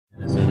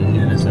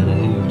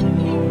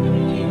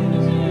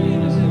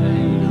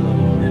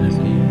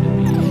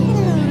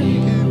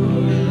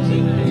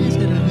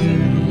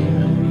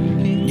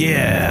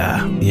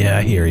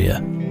hear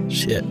you.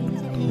 Shit.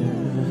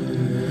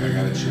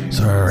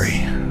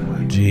 Sorry.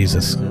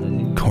 Jesus.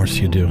 Of course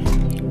you do.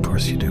 Of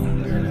course you do.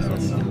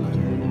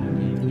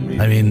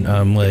 I mean,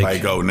 I'm like... If I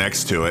go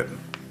next to it.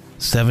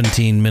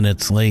 17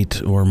 minutes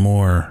late or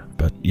more,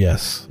 but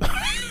yes.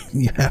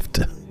 You have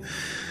to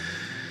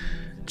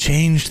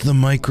change the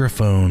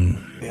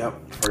microphone.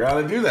 Yep.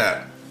 Forgot to do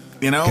that.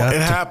 You know,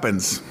 it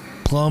happens.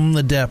 Plumb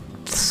the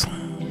depths.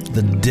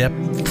 The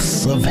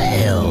depths of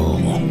hell.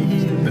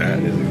 That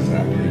is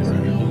exactly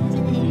right.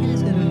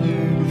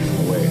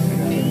 Oh, wait.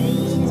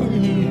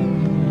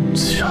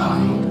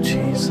 Oh,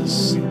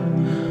 Jesus.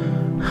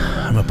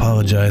 I'm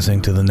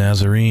apologizing to the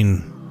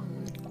Nazarene.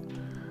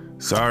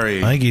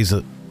 Sorry. I think he's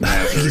a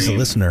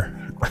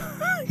listener.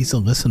 He's a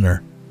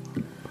listener.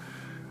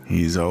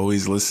 He's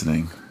always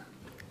listening.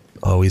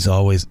 Oh, he's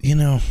always,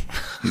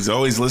 He's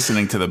always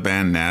listening to the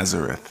band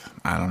Nazareth.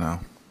 I don't know.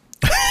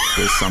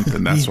 There's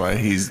something. That's why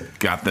he's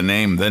got the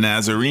name, the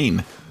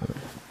Nazarene.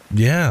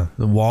 Yeah,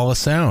 the wall of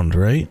sound,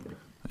 right?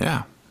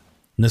 Yeah.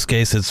 In this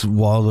case, it's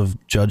wall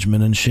of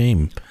judgment and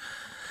shame.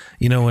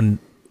 When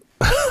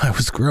I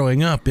was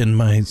growing up in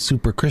my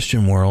super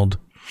Christian world,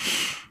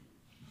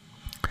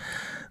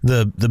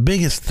 the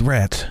biggest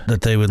threat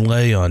that they would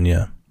lay on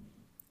you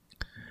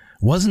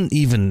wasn't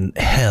even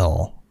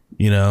hell,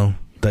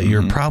 that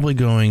you're probably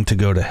going to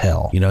go to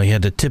hell. You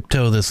had to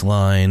tiptoe this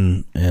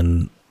line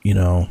and,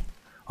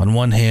 on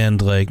one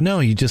hand, like, no,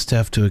 you just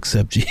have to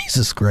accept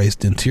Jesus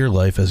Christ into your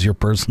life as your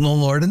personal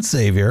Lord and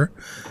Savior.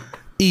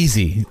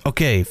 Easy.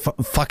 Okay,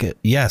 fuck it.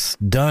 Yes,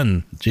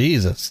 done.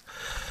 Jesus.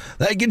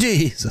 Thank you,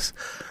 Jesus.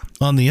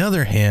 On the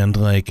other hand,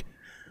 like,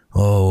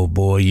 oh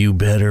boy, you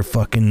better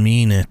fucking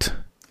mean it.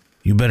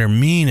 You better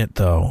mean it,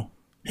 though.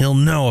 He'll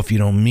know if you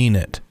don't mean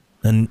it.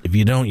 And if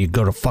you don't, you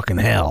go to fucking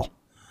hell.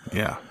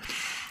 Yeah.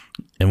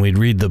 And we'd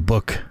read the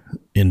book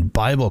in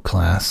Bible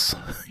class,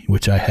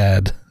 which I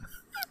had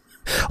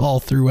all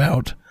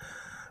throughout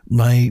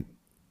my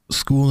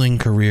schooling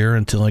career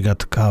until I got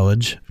to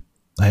college.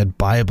 I had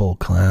Bible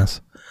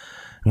class.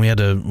 And we had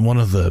one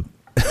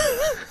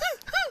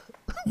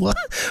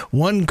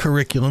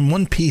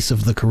piece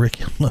of the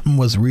curriculum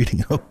was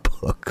reading a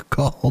book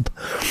called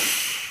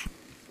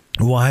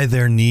Why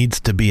There Needs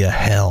to Be a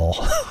Hell.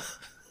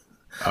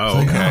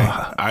 Oh, okay.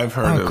 I've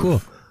heard of...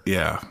 Cool.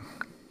 Yeah.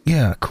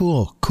 Yeah,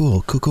 cool.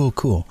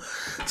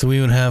 So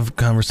we would have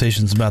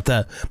conversations about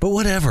that. But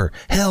whatever.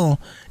 Hell,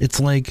 it's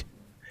like,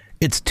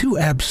 it's too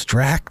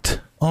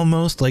abstract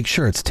almost. Like,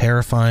 sure, it's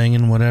terrifying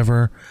and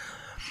whatever.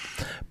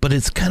 But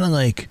it's kind of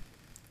like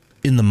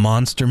in the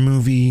monster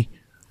movie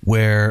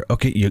where,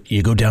 okay,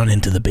 you go down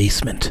into the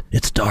basement.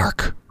 It's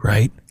dark,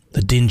 right?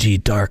 The dingy,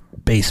 dark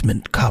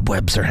basement.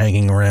 Cobwebs are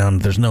hanging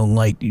around. There's no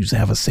light. You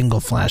have a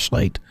single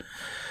flashlight.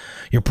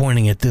 You're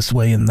pointing it this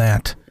way and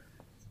that.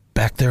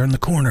 Back there in the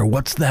corner,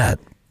 what's that?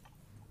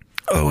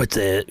 Oh, it's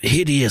a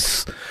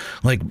hideous,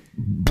 like,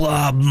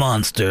 blob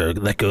monster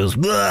that goes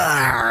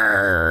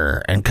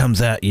and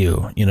comes at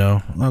you,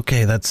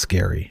 Okay, that's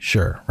scary,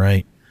 sure,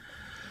 right?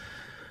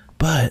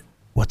 But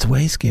what's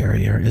way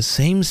scarier is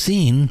same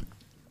scene,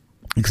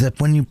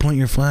 except when you point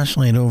your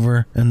flashlight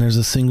over and there's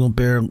a single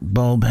bare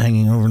bulb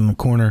hanging over in the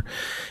corner,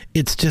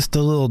 it's just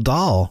a little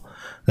doll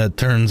that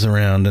turns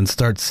around and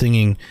starts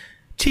singing,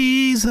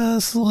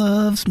 Jesus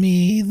loves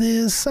me,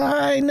 this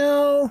I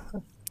know.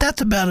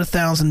 That's about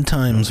 1,000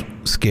 times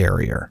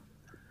scarier,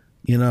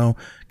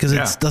 because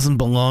it doesn't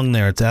belong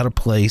there. It's out of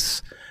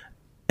place.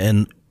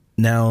 And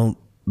now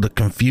the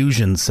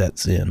confusion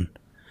sets in.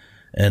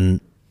 And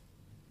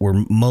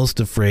we're most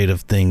afraid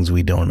of things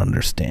we don't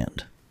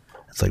understand.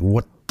 It's like,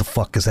 what the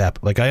fuck is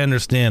happening? Like, I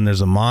understand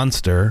there's a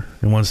monster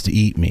that wants to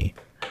eat me.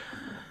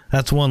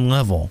 That's one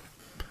level.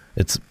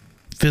 It's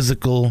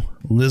physical,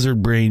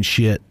 lizard brain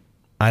shit.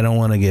 I don't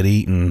want to get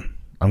eaten.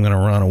 I'm going to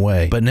run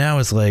away. But now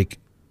it's like,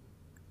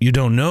 you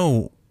don't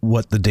know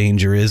what the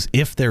danger is.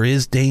 If there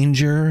is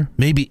danger,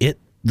 maybe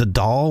the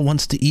doll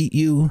wants to eat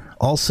you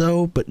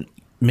also, but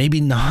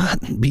maybe not.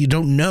 But you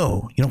don't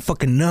know. You don't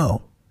fucking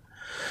know.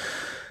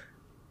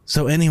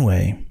 So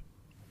anyway,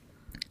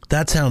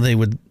 that's how they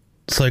would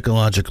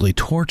psychologically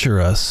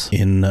torture us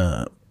in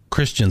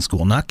Christian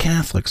school. Not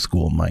Catholic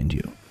school, mind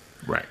you.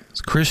 Right. It's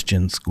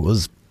Christian school.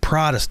 It's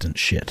Protestant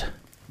shit.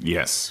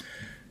 Yes.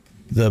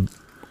 The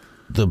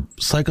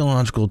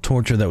psychological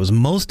torture that was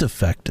most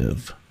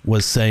effective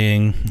was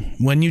saying,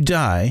 when you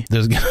die,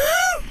 there's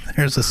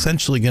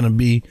essentially going to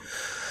be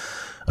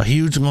a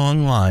huge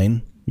long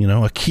line,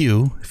 a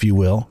queue, if you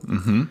will,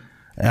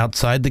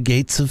 outside the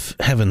gates of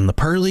heaven, the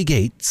pearly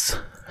gates,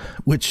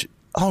 which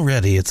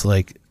already it's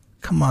like,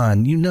 come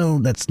on,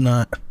 that's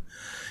not,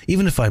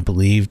 even if I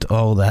believed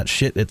all that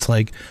shit, it's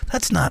like,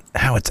 that's not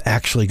how it's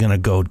actually going to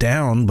go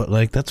down, but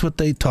like, that's what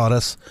they taught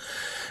us.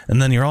 And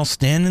then you're all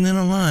standing in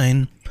a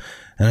line,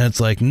 and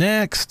it's like,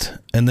 next,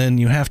 and then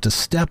you have to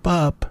step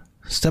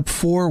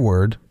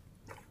forward,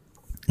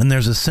 and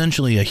there's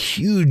essentially a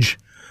huge,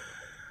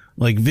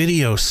 like,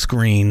 video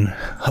screen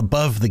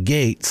above the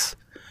gates,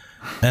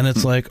 and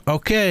it's like,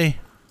 okay,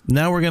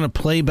 now we're going to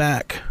play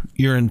back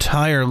your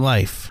entire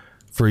life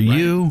For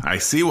you. I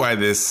see why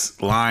this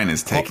line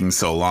is taking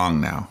so long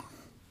now.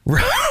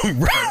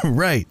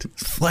 Right.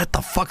 What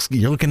the fuck's...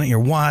 You're looking at your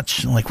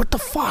watch. Like, what the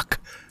fuck?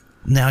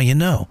 Now you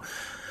know.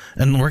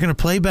 And we're going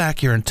to play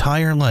back your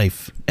entire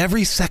life.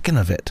 Every second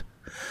of it.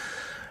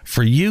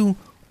 For you,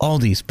 all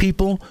these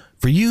people.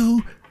 For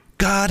you,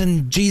 God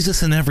and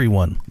Jesus and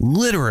everyone.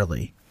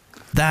 Literally.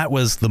 That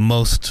was the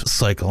most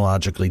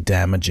psychologically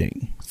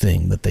damaging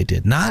thing that they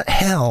did. Not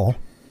hell,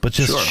 but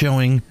just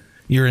showing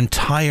your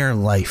entire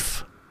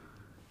life.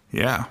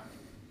 Yeah.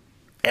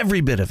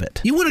 Every bit of it.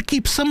 You want to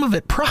keep some of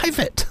it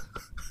private.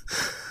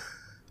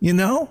 You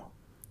know?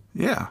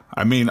 Yeah.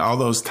 I mean, all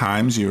those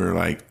times you were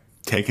like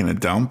taking a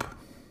dump.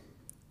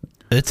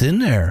 It's in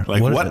there.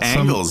 Like what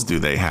angles do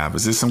they have?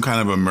 Is this some kind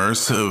of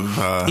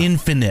immersive?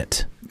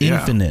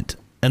 Infinite.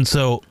 And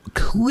so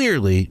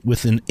clearly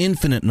with an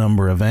infinite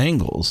number of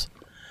angles,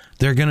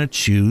 they're going to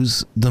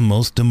choose the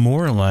most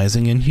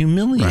demoralizing and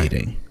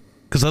humiliating.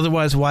 Because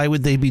otherwise, why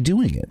would they be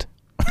doing it?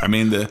 I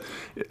mean,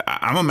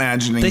 I'm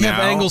imagining they now,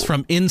 have angles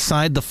from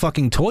inside the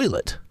fucking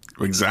toilet.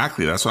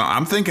 Exactly. That's what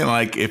I'm thinking.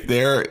 Like if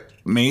they're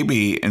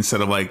maybe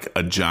instead of like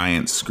a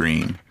giant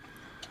screen,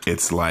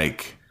 it's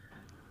like,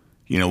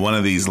 you know, one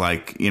of these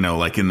like, you know,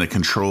 like in the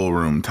control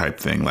room type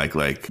thing,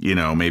 like, you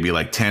know, maybe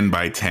like 10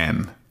 by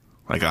 10,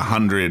 like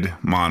 100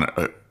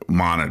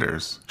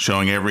 monitors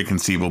showing every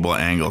conceivable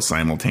angle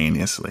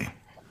simultaneously.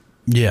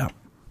 Yeah.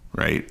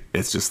 Right.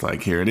 It's just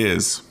like, here it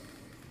is.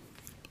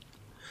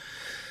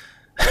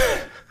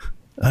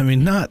 I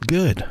mean, not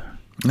good.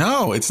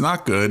 No, it's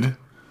not good.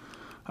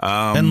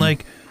 And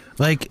like,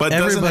 but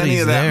doesn't any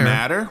of that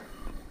matter?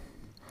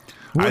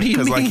 What do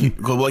you mean?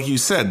 Like you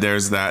said,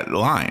 there's that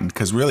line.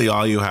 Because really,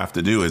 all you have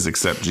to do is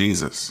accept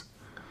Jesus.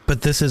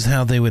 But this is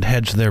how they would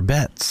hedge their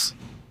bets.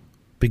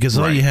 Because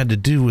all you had to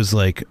do was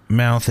like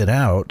mouth it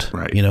out,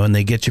 right? You know, and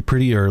they get you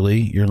pretty early.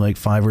 You're like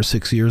 5 or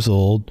 6 years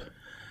old.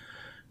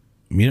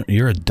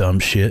 You're a dumb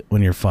shit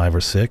when you're 5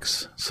 or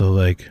 6. So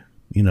like,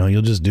 you know,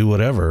 you'll just do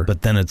whatever.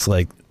 But then it's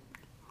like,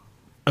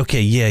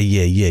 okay, yeah,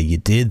 you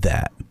did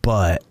that.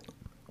 But,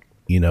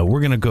 you know, we're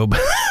going to go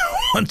back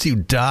once you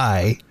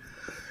die.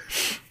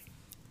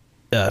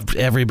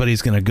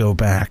 Everybody's going to go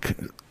back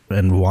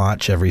and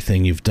watch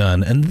everything you've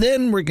done. And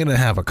then we're going to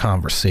have a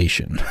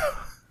conversation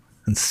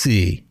and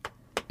see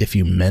if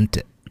you meant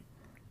it.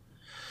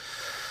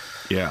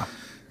 Yeah.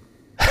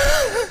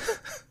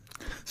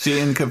 See,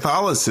 in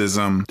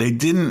Catholicism, they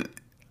didn't.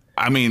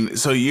 I mean,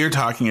 so you're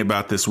talking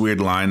about this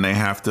weird line they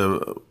have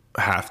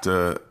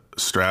to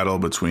straddle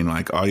between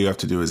like all you have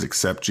to do is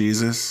accept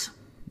Jesus.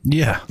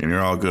 Yeah. And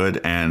you're all good.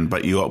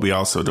 But we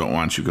also don't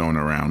want you going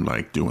around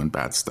like doing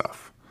bad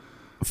stuff.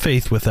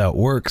 Faith without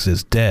works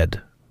is dead,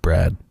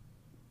 Brad.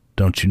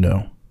 Don't you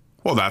know?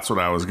 Well, that's what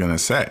I was going to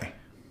say.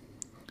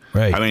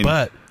 Right. I mean,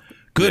 but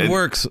good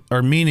works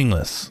are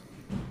meaningless.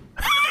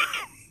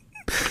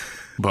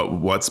 But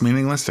what's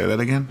meaningless? Say that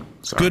again.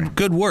 Sorry.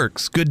 Good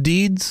works, good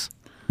deeds,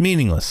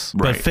 meaningless.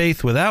 Right. But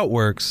faith without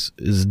works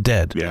is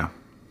dead. Yeah.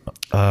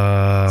 It's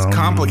a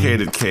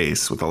complicated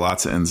case with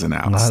lots of ins and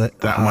outs. A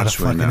lot of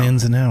fucking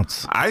ins and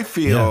outs. I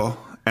feel,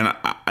 and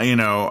you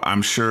know,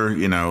 I'm sure,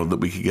 you know, that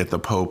we could get the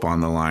Pope on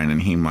the line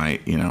and he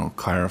might, you know,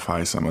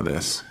 clarify some of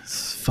this.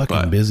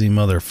 Fucking busy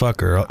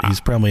motherfucker.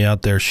 He's probably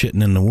out there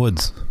shitting in the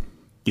woods.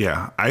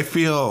 Yeah. I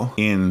feel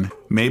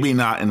maybe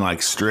not in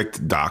like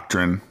strict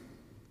doctrine,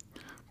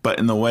 but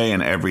in the way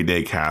an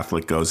everyday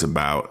Catholic goes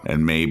about,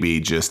 and maybe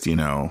just, you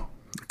know,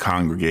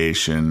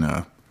 congregation,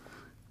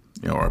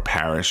 you know, or a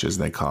parish as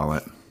they call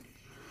it,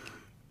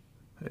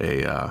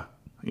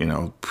 you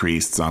know,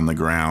 priests on the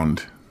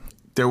ground.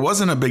 There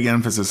wasn't a big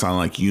emphasis on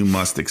like, you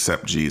must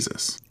accept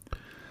Jesus.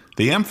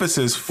 The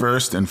emphasis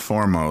first and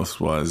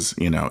foremost was,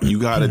 you know, you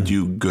got to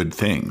do good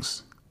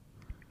things.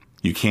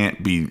 You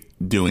can't be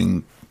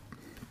doing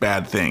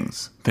bad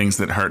things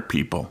that hurt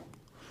people.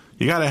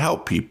 You got to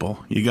help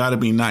people. You got to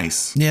be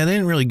nice. Yeah, they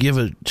didn't really give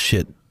a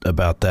shit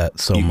about that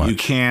so much. You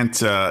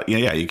can't,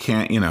 you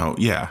can't, you know,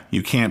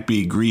 you can't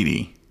be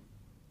greedy.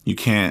 You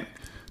can't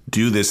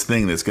do this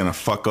thing that's going to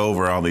fuck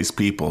over all these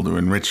people to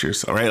enrich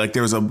yourself, right? Like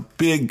there was a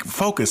big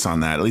focus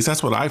on that. At least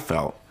that's what I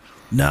felt.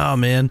 No,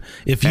 man.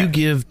 If you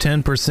give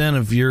 10%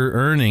 of your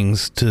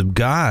earnings to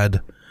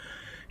God,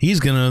 he's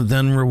going to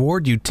then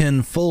reward you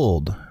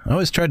tenfold. I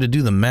always tried to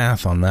do the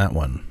math on that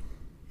one.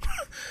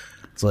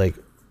 It's like,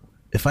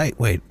 if I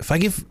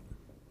give,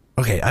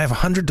 okay, I have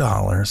 $100.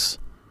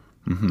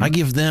 Mm-hmm. I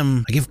give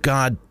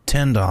God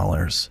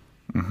 $10.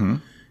 Mm-hmm.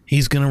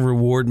 He's going to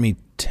reward me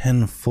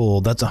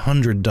tenfold. That's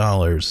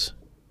 $100.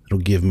 It'll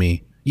give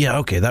me, yeah,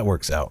 okay, that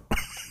works out.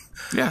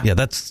 Yeah.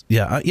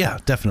 Yeah,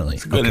 definitely.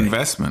 It's a good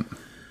investment.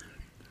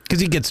 Because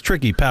he gets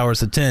tricky,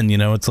 powers of 10, you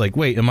know, it's like,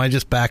 wait, am I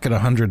just back at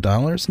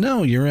 $100?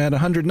 No, you're at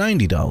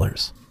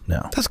 $190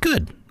 now. That's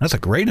good. That's a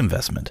great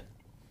investment.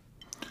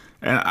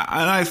 And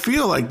I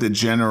feel like the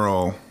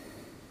general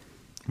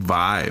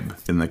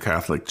vibe in the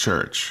Catholic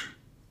Church,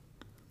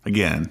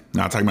 again,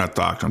 not talking about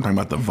doctrine, I'm talking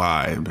about the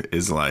vibe,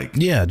 is like,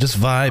 yeah, just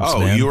vibes,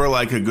 man. You were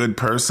like a good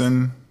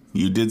person.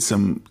 You did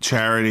some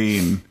charity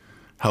and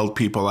helped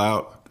people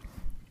out.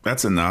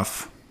 That's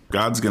enough.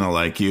 God's going to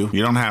like you.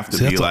 You don't have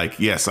to be like,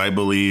 yes, I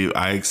believe,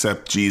 I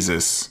accept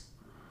Jesus.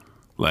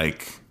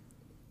 Like,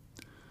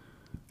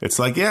 it's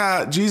like,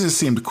 yeah, Jesus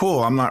seemed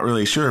cool. I'm not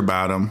really sure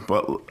about him,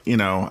 but, you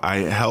know, I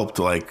helped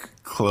like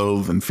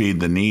clothe and feed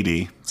the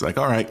needy. It's like,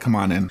 all right, come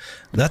on in.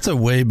 That's a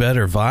way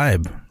better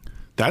vibe.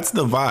 That's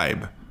the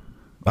vibe.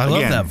 I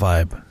love that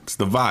vibe. It's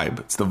the vibe.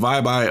 It's the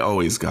vibe I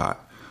always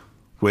got.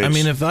 Which, I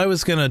mean, if I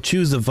was going to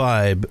choose a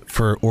vibe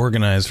for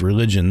organized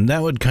religion,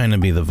 that would kind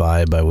of be the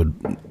vibe I would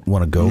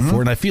want to go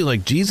for. And I feel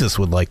like Jesus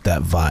would like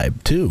that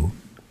vibe, too.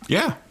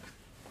 Yeah.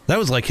 That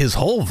was like his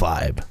whole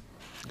vibe.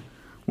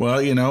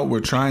 Well, you know, we're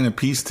trying to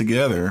piece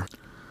together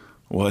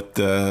what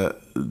the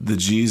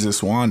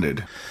Jesus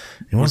wanted.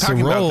 He wants we're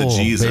talking to roll, about the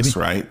Jesus,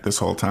 baby. right? This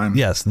whole time?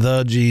 Yes,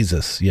 the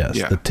Jesus. Yes,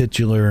 Yeah. the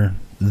titular,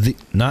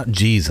 not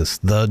Jesus,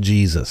 the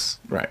Jesus.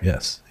 Right.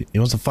 Yes, he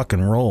wants to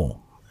fucking roll.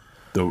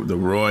 The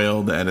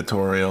royal, the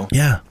editorial.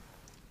 Yeah.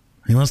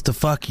 He wants to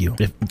fuck you.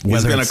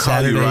 He's going to call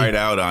Saturday, you right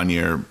out on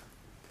your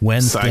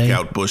Wednesday. Psych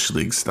out Bush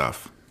League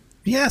stuff.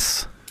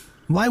 Yes.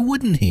 Why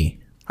wouldn't he?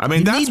 I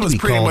mean, that's what's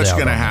pretty much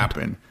going to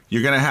happen.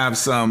 You're going to have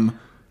some,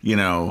 you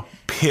know,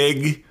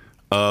 pig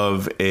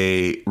of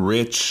a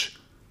rich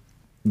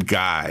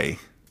guy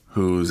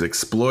who's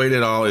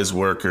exploited all his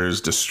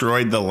workers,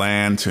 destroyed the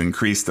land to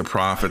increase the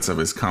profits of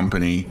his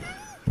company,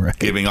 right.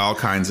 Giving all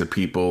kinds of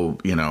people,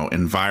 you know,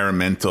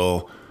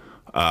 environmental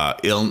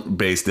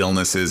based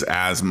illnesses,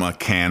 asthma,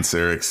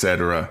 cancer,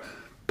 etc.,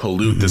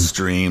 pollute the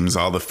streams,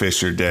 all the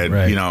fish are dead,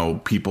 right. You know,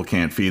 people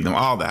can't feed them,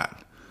 all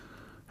that.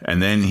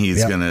 And then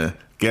he's going to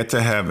get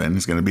to heaven.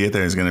 He's going to be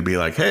there. He's going to be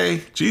like,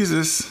 hey,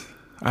 Jesus,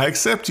 I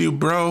accept you,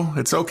 bro.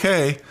 It's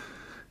okay.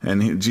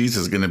 And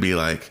Jesus is going to be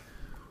like,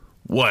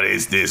 what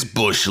is this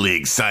Bush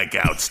League psych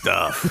out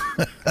stuff?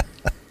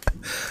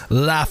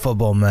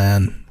 Laughable,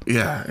 man.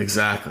 Yeah,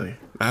 exactly.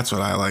 That's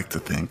what I like to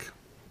think.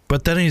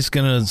 But then he's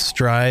going to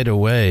stride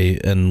away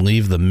and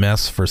leave the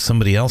mess for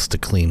somebody else to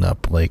clean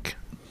up, like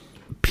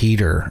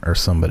Peter or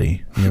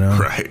somebody, you know?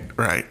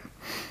 Right.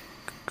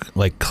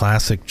 Like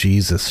classic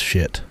Jesus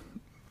shit.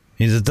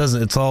 He just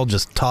doesn't, it's all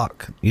just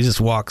talk. He just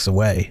walks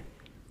away.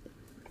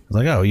 It's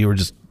like, oh, you were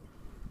just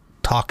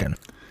talking.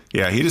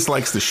 Yeah, he just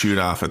likes to shoot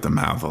off at the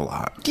mouth a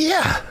lot.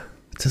 Yeah.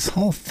 It's his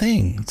whole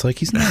thing. It's like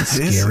he's not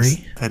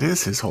scary. That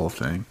is his whole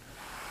thing.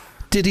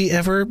 Did he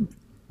ever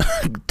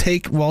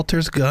take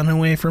Walter's gun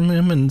away from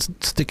him and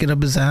stick it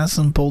up his ass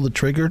and pull the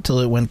trigger till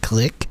it went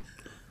click?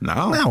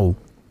 No.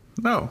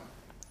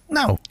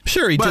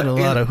 Sure, he did a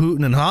lot of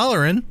hooting and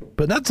hollering,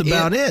 but that's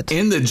about it.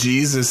 In the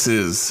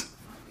Jesus's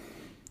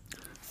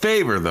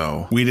favor,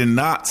 though, we did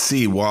not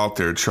see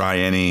Walter try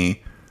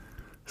any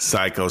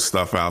psycho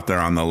stuff out there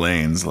on the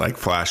lanes like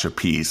Flash of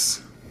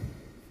Peace.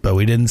 But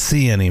we didn't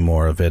see any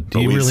more of it. Do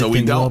you really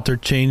think Walter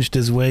changed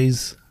his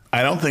ways?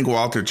 I don't think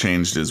Walter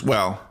changed his...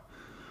 Well,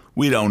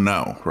 we don't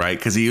know, right?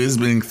 Because he is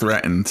being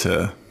threatened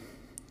to...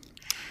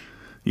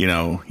 You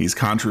know, he's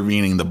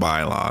contravening the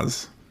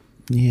bylaws.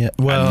 Yeah,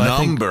 well,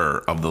 a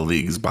number of the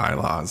league's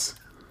bylaws.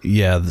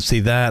 Yeah, see,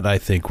 that I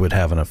think would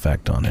have an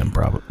effect on him,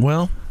 probably.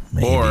 Well,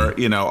 maybe. Or,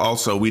 you know,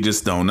 also, we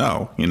just don't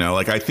know. You know,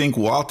 like, I think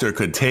Walter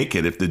could take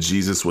it if the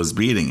Jesus was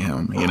beating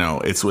him. You know,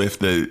 it's if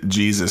the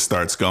Jesus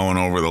starts going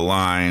over the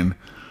line,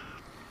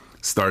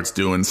 starts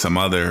doing some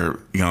other,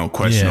 you know,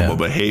 questionable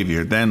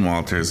behavior, then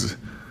Walter's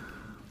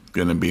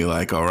going to be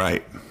like, all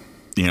right,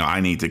 you know,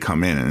 I need to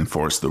come in and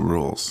enforce the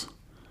rules.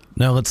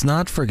 Now, let's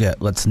not forget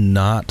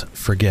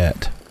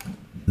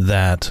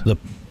that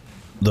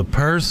the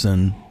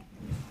person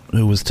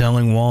who was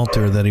telling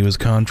Walter that he was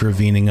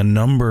contravening a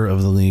number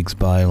of the league's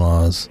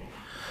bylaws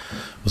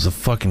was a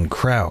fucking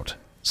kraut.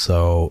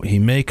 So he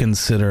may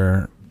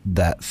consider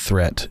that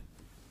threat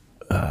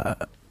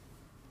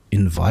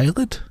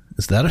inviolate.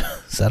 Is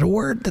that a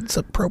word that's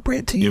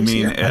appropriate to use?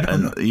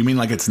 You mean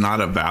like it's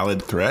not a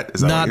valid threat?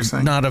 Is that what you're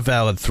saying? Not a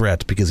valid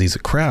threat because he's a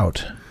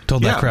kraut.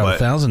 Told that kraut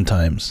 1,000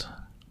 times.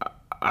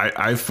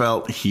 I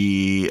felt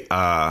he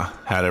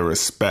had a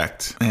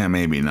respect. Yeah,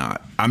 maybe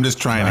not. I'm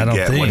just trying to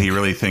get what he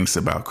really thinks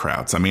about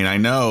krauts. I mean, I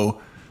know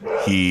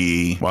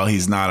while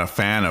he's not a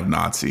fan of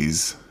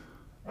Nazis,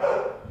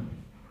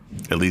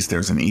 at least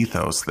there's an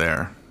ethos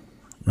there.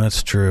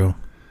 That's true.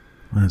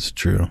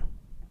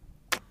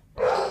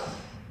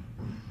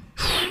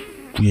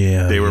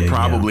 Yeah. They were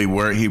probably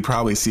he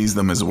probably sees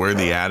them as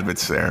worthy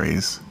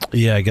adversaries.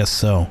 Yeah, I guess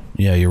so.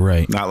 Yeah, you're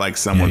right. Not like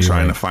someone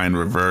trying to find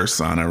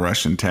reverse on a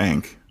Russian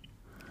tank.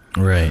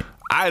 Right.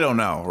 I don't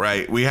know,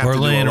 right? We have to do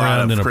a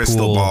lot of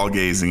crystal ball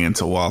gazing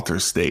into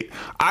Walter's state.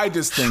 I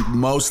just think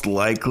most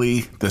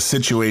likely the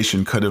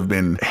situation could have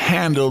been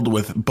handled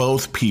with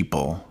both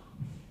people,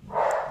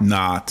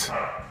 not,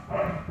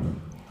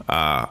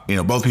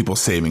 both people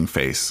saving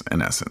face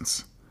in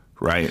essence,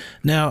 right?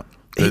 Now,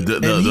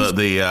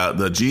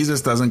 the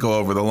Jesus doesn't go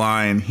over the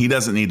line. He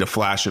doesn't need to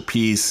flash a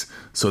piece.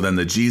 So then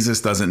the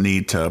Jesus doesn't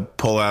need to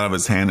pull out of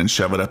his hand and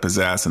shove it up his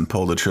ass and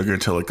pull the trigger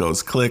till it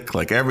goes click.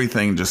 Like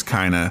everything just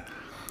kind of,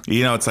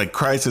 it's like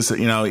crisis,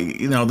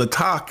 the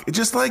talk,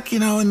 just like,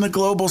 in the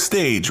global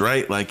stage,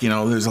 right? Like,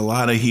 there's a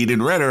lot of heated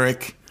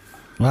rhetoric.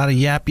 A lot of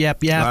yapping.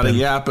 A lot of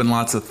yapping,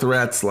 lots of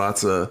threats,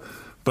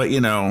 but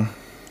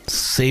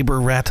saber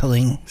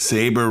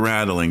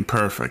rattling,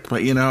 perfect.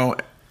 But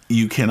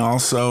you can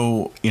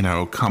also,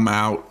 come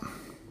out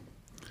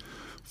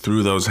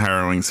through those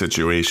harrowing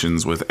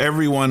situations with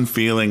everyone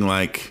feeling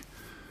like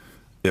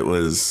it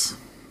was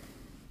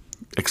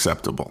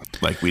acceptable.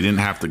 Like we didn't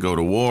have to go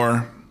to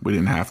war. We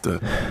didn't have to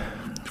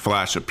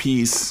flash a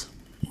peace.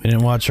 We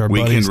didn't watch our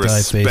buddies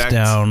die face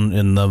down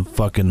in the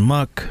fucking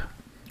muck.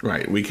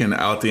 Right. We can,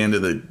 at the end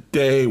of the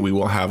day, we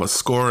will have a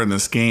score in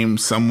this game.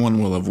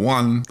 Someone will have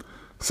won.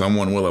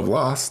 Someone will have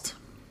lost.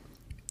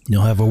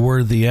 You'll have a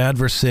worthy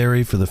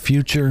adversary for the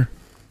future.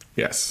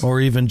 Yes. Or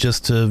even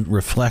just to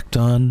reflect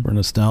on for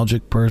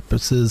nostalgic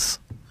purposes.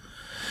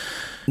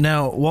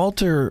 Now,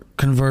 Walter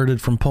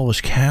converted from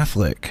Polish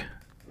Catholic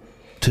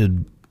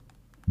to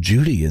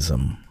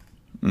Judaism.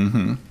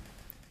 Mm-hmm.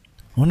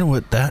 I wonder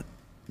what that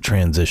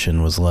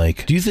transition was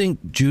like. Do you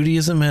think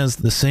Judaism has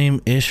the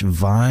same-ish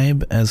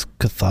vibe as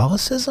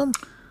Catholicism?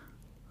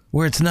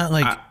 Where it's not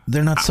like,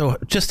 they're not so,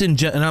 just in,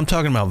 and I'm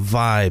talking about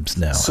vibes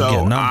now. So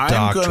again, not I'm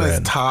doctrine. going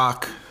to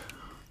talk...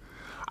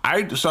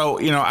 I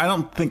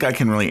don't think I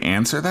can really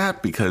answer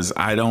that because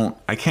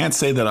I can't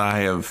say that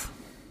I have,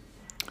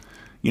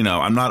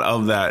 I'm not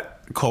of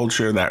that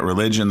culture, that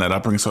religion, that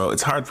upbringing. So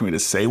it's hard for me to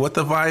say what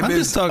the vibe is. I'm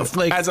just talking,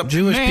 like, as a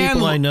Jewish man,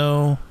 people I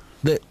know,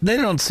 they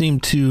don't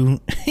seem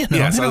to,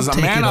 Yes, as a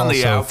man on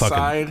the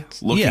outside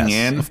looking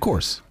in, of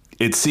course,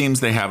 it seems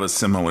they have a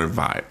similar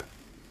vibe.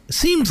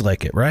 Seems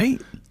like it,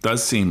 right?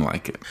 Does seem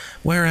like it.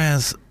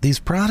 Whereas these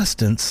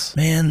Protestants,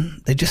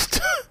 man, they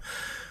just...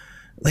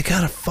 They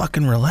gotta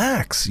fucking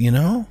relax,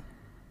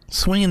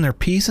 swinging their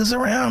pieces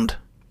around,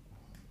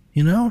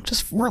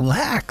 just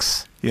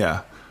relax.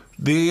 Yeah,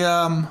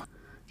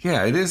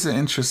 it is an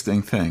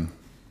interesting thing.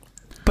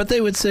 But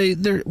they would say,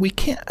 we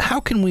can't. How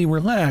can we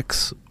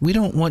relax? We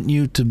don't want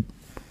you to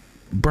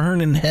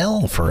burn in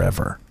hell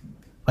forever.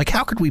 Like,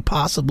 how could we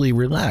possibly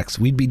relax?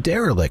 We'd be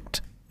derelict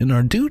in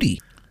our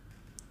duty.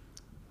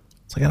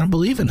 It's like, I don't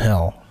believe in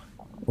hell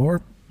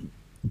or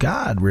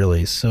God,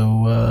 really.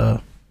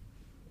 So,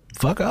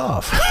 fuck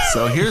off.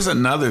 So here's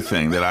another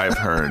thing that I've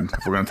heard.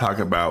 If we're going to talk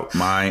about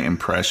my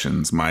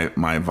impressions, my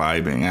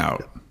vibing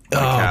out, my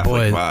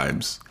Catholic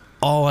vibes.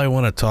 All I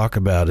want to talk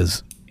about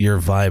is your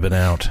vibing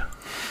out.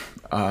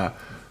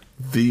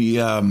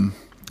 And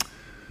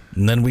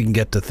then we can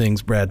get to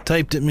things Brad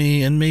typed at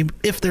me, and maybe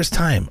if there's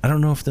time. I don't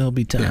know if there'll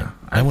be time. Yeah,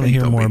 I want to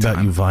hear more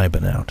about you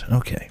vibing out.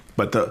 Okay.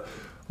 But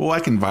I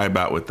can vibe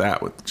out with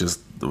that with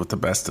the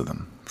best of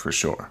them for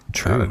sure.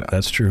 True.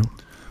 That's true.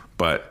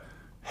 But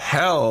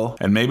hell,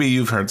 and maybe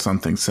you've heard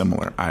something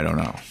similar, I don't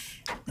know.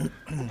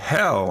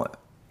 Hell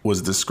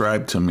was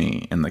described to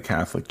me in the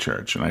Catholic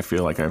Church, and I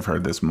feel like I've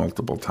heard this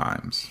multiple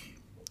times,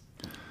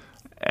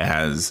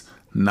 as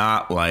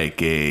not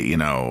like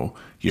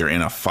you're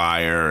in a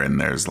fire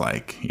and there's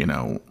like,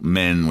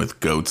 men with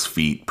goat's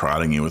feet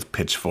prodding you with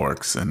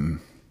pitchforks and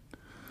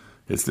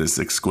it's this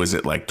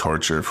exquisite like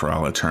torture for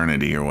all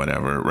eternity or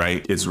whatever,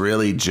 right? It's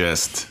really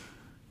just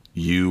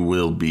you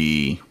will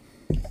be...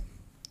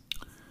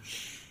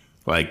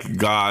 Like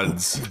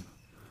God's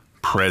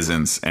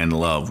presence and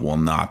love will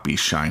not be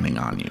shining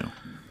on you.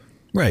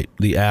 Right.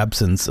 The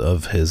absence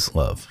of his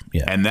love.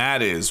 Yeah. And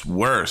that is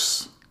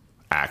worse,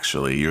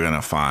 actually, you're going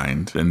to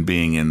find, than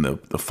being in the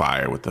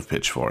fire with the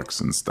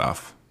pitchforks and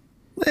stuff.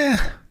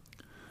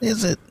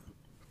 Is it?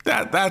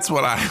 That's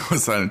what I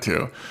was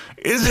into.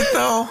 Is it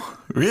though?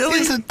 Really?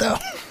 Is it though?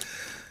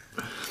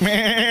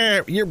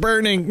 You're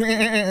burning.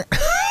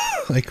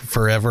 Like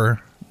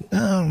forever.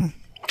 I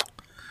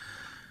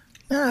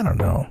don't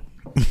know.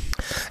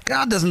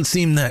 God doesn't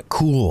seem that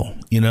cool,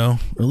 or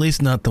at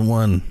least not the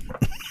one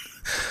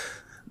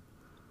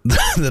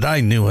that I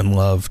knew and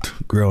loved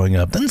growing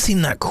up. Doesn't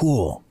seem that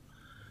cool.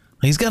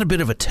 He's got a bit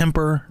of a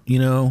temper,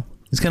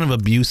 he's kind of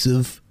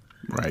abusive,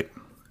 right?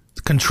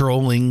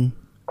 Controlling.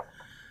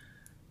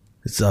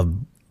 It's a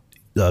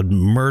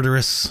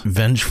murderous,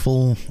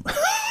 vengeful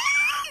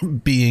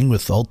being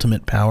with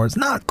ultimate power. It's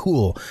not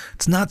cool.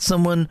 It's not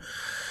someone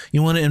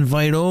you want to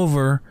invite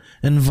over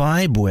and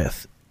vibe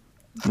with.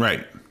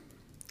 Right.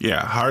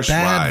 Yeah, harsh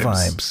Bad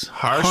vibes.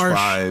 Harsh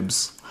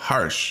vibes.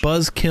 Harsh.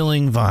 Buzz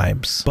killing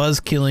vibes. Buzz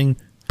killing,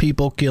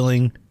 people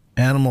killing,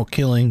 animal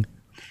killing,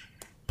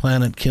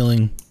 planet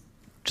killing.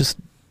 Just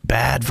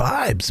bad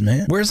vibes,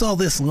 man. Where's all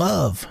this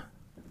love?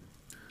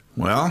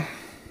 Well,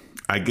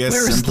 I guess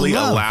simply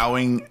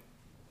allowing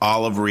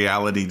all of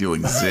reality to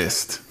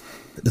exist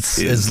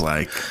is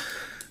like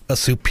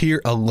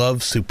a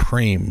love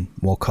supreme,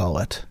 we'll call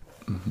it.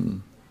 Mm-hmm.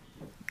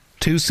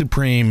 Too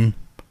supreme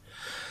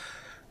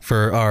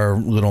for our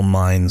little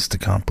minds to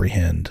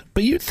comprehend.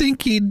 But you'd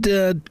think he'd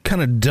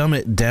kind of dumb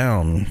it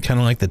down, kind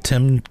of like the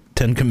Ten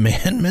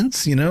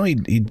Commandments,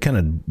 He'd kind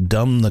of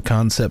dumb the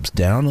concepts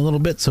down a little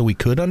bit so we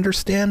could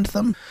understand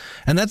them.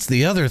 And that's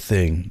the other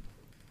thing,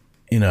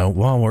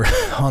 while we're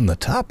on the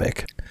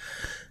topic,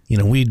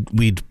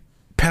 we'd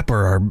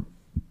pepper our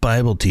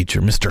Bible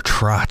teacher, Mr.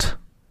 Trott,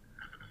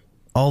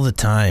 all the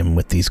time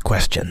with these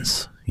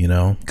questions. you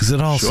know, because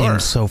it all Sure.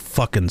 seems so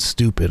fucking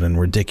stupid and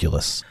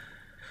ridiculous.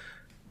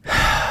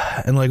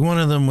 And like one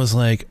of them was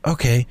like,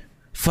 okay,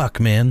 fuck,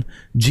 man,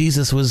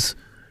 Jesus was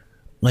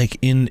like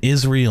in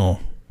Israel,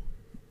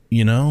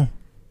 you know,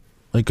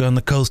 like on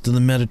the coast of the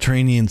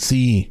Mediterranean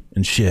Sea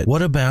and shit.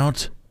 What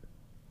about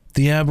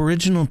the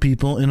Aboriginal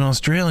people in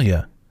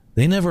Australia?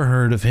 They never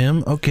heard of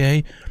him.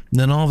 Okay.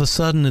 Then all of a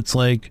sudden it's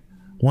like,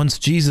 once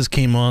Jesus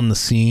came on the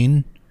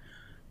scene,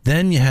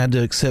 then you had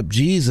to accept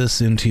Jesus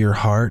into your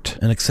heart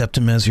and accept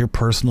him as your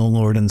personal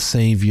Lord and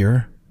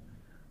Savior.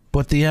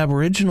 But the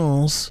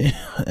Aboriginals,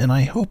 and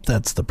I hope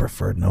that's the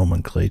preferred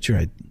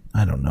nomenclature,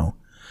 I don't know.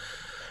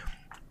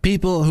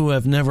 People who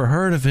have never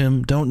heard of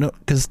him don't know,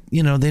 because,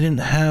 you know, they didn't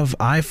have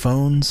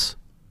iPhones.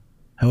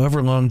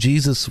 However long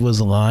Jesus was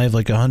alive,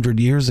 like 100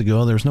 years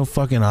ago, there's no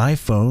fucking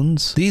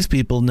iPhones. These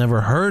people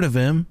never heard of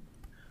him.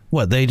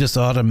 What, they just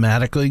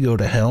automatically go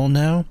to hell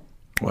now?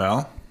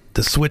 Well,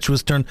 The switch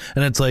was turned,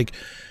 and it's like,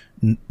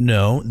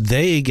 no,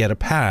 they get a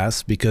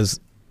pass because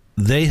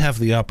they have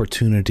the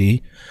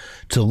opportunity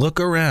to look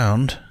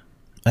around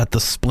at the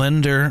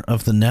splendor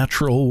of the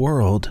natural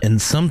world,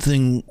 and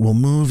something will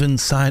move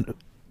inside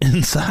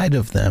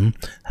of them.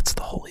 That's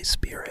the Holy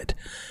Spirit.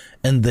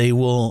 And they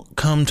will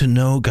come to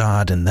know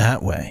God in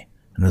that way.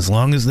 And as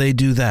long as they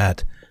do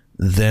that,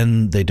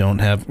 then they don't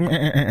have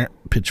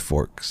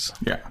pitchforks.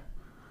 yeah.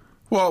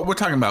 Well, we're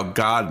talking about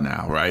God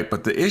now, right?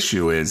 But the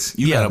issue is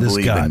you got to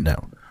believe God in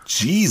now.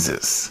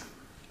 Jesus.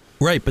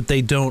 Right, but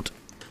they don't.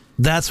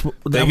 That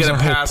They was get a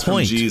our whole pass from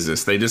point.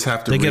 Jesus. They just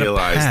have to They get a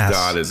realize pass,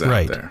 God is out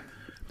right. there.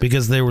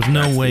 Because there was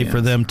no That's way the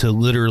for them to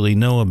literally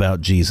know about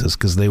Jesus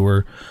because they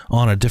were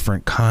on a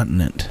different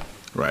continent.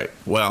 Right.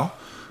 Well,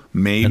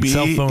 And maybe,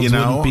 cell phones you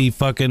know, wouldn't be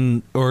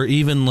fucking, or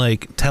even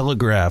like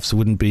telegraphs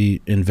wouldn't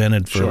be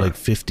invented for Sure. like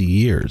 50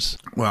 years.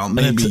 well,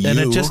 maybe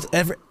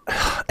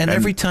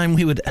Every time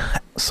we would,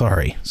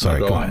 sorry, go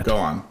go on, ahead. go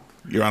on.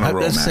 You're on a I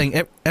roll, was man.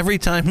 saying every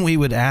time we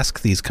would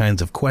ask these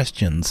kinds of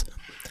questions,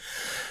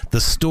 the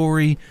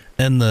story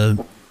and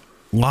the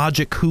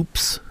logic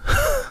hoops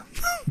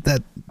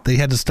that they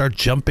had to start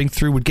jumping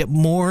through would get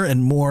more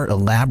and more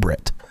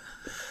elaborate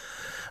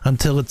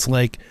until it's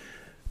like,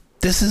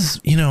 this is,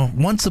 you know,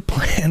 once a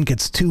plan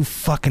gets too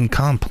fucking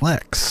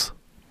complex,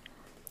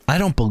 I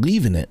don't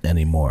believe in it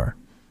anymore.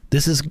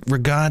 This is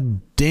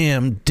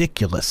goddamn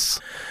ridiculous.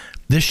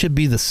 This should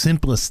be the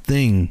simplest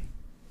thing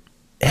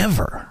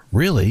ever,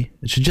 really.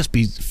 It should just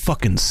be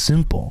fucking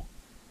simple.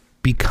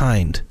 Be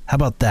kind. How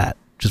about that?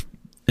 Just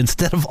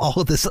instead of all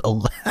of this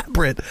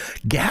elaborate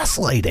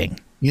gaslighting,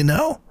 you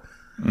know?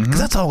 Because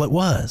that's all it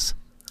was.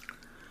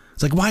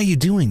 It's like, why are you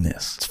doing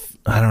this?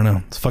 I don't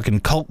know. It's fucking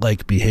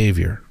cult-like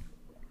behavior.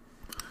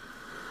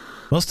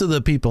 Most of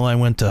the people I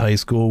went to high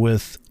school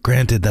with,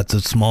 granted that's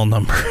a small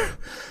number,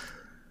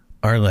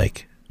 are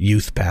like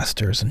youth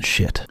pastors and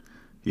shit.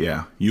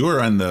 Yeah. You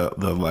were in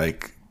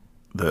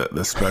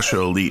the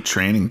special elite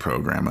training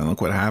program, and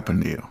look what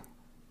happened to you.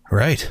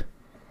 Right.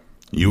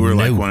 You were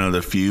like No. one of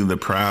the few, the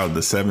proud,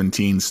 the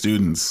 17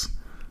 students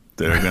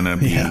that are going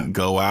to Yeah.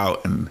 go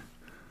out and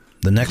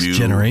The next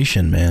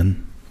generation,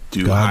 man.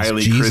 do God's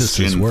highly Jesus's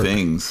Christian work.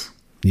 things.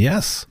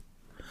 Yes.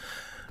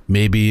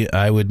 Maybe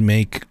I would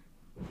make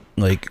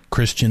like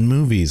Christian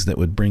movies that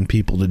would bring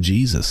people to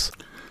Jesus.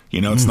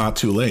 You know, it's not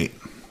too late.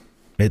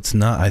 It's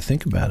not, I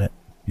think about it,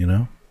 you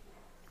know?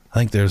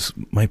 I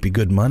think might be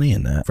good money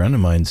in that. A friend of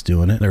mine's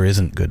doing it. There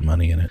isn't good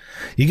money in it.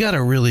 You got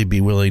to really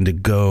be willing to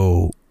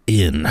go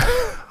in.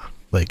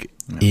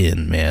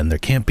 In, man. There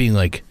can't be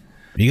like,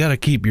 you got to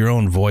keep your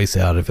own voice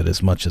out of it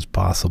as much as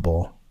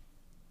possible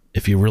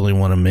if you really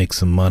want to make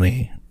some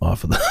money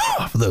off of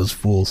off of those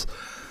fools.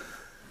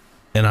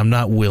 And I'm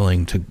not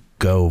willing to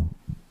go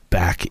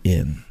back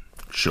in.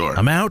 Sure.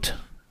 I'm out.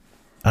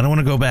 I don't want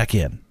to go back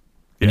in.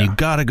 And Yeah. you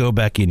got to go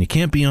back in. You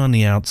can't be on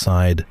the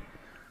outside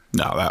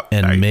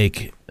and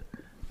make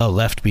a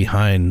Left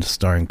Behind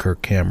starring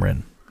Kirk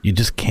Cameron. You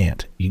just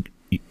can't.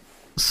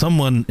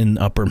 Someone in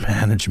upper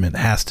management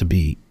has to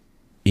be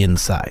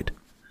inside.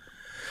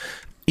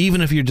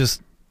 Even if you're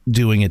just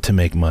doing it to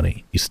make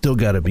money, you still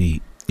got to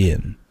be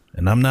in.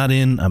 And I'm not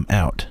in, I'm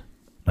out.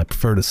 I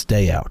prefer to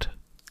stay out.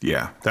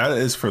 Yeah, that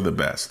is for the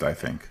best, I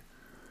think.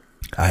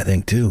 I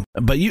think too.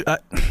 But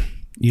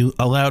you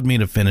allowed me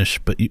to finish,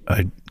 but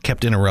I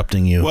kept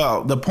interrupting you.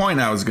 Well, the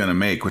point I was going to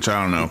make, which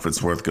I don't know if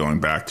it's worth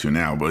going back to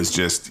now, but it's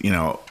just, you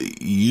know,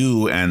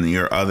 you and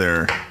your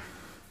other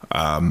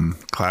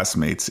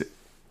classmates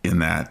in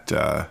that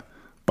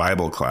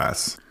Bible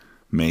class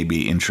may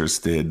be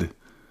interested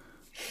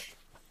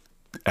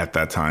at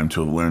that time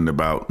to have learned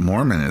about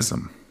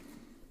Mormonism,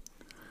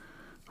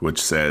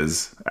 which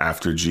says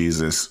after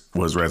Jesus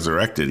was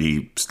resurrected,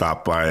 he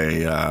stopped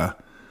by,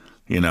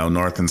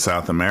 North and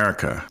South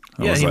America.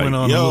 I was he went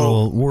on a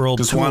little world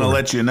just tour. want to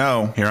let you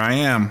know, here I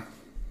am.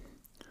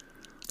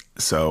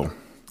 So,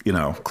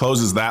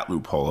 closes that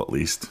loophole at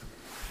least.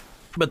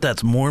 But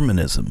that's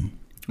Mormonism.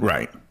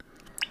 Right.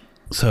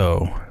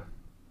 So,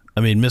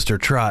 I mean, Mr.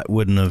 Trott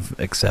wouldn't have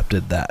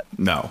accepted that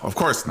No, of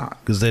course not.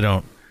 because they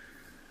don't.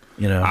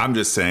 You know, I'm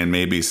just saying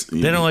maybe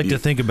they don't like to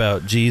think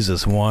about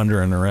Jesus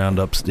wandering around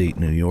upstate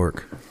New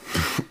York.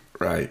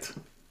 Right.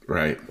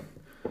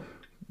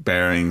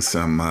 Burying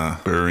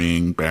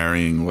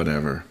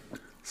whatever,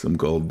 some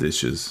gold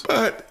dishes.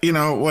 But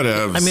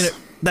whatever. I mean,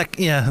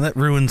 that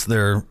ruins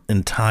their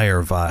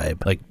entire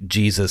vibe. Like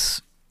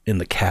Jesus in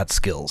the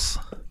Catskills,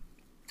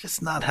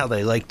 just not how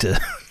they like to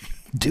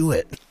do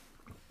it.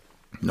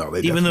 No,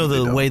 they even though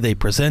the don't. way they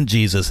present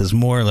Jesus is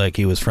more like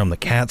he was from the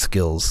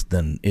Catskills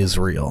than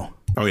Israel.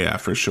 Oh yeah,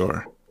 for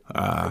sure.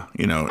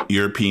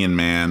 European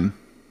man,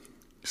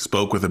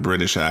 spoke with a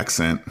British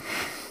accent.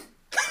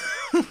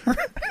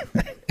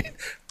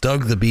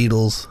 Dug the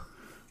Beatles.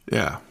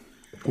 Yeah.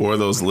 Wore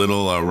those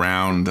little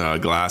round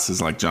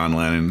glasses like John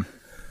Lennon.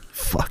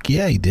 Fuck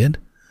yeah, he did.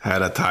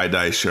 Had a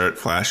tie-dye shirt,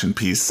 flashing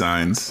peace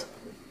signs.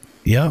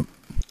 Yep.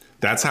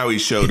 That's how he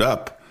showed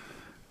up.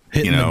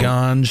 Hitting the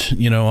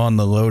ganj, on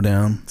the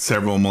lowdown.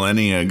 Several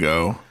millennia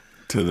ago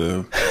to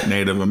the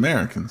Native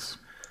Americans.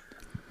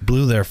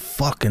 Blew their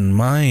fucking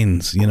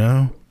minds,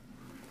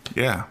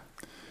 Yeah.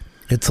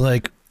 It's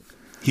like...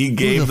 He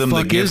gave them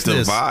the gift of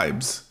this?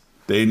 Vibes.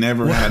 They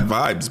never had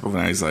vibes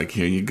before. He's like,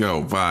 here you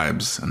go,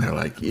 vibes. And they're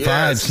like, yes.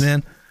 Vibes,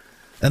 man.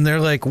 And they're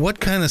like, what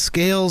kind of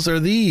scales are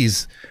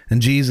these?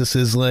 And Jesus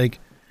is like,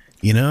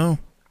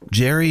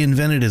 Jerry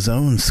invented his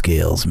own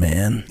scales,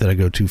 man. Did I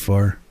go too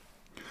far?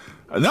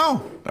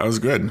 No, that was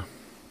good.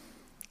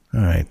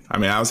 All right. I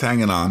mean, I was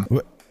hanging on.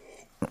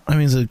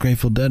 It's a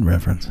Grateful Dead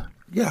reference.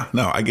 Yeah,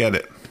 no, I get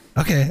it.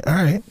 Okay, all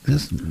right.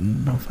 Just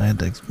don't know if I had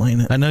to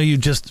explain it. I know you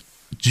just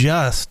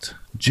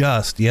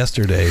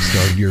yesterday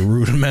started your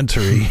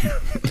rudimentary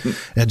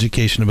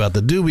education about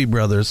the Doobie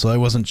Brothers, so I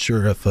wasn't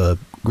sure if a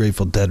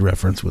Grateful Dead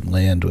reference would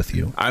land with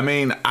you. I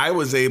mean, I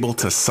was able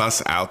to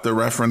suss out the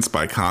reference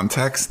by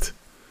context.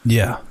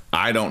 Yeah.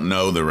 I don't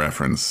know the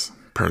reference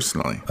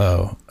personally.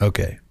 Oh,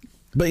 okay.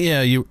 But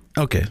yeah,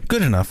 okay,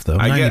 good enough though.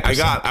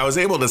 I was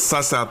able to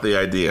suss out the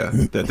idea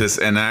that this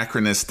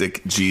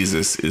anachronistic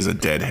Jesus is a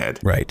deadhead.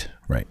 Right.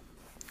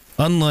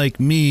 Unlike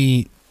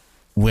me,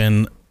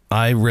 when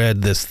I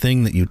read this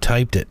thing that you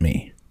typed at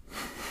me.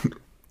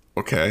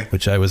 Okay.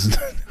 Which I was...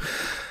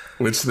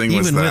 Which thing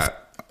was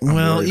that?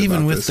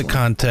 Even with the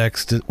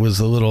context, it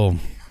was a little...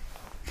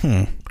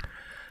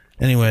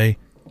 Anyway,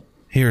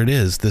 here it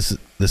is. This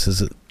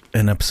is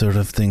an episode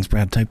of Things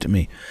Brad Typed at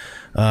Me.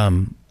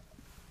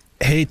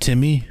 Hey,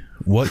 Timmy,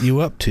 what you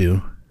up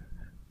to?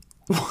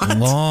 What?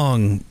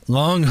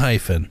 Long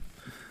hyphen.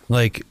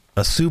 Like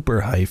a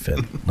super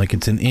hyphen. Like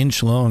it's an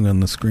inch long on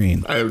the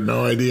screen. I have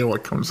no idea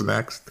what comes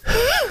next.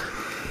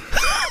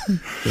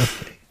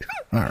 Okay.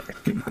 All right,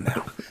 come on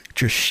now.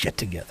 Get your shit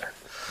together.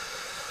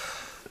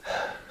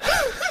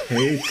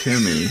 Hey,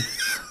 Timmy.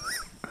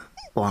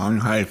 Long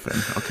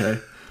hyphen, okay?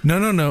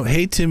 No.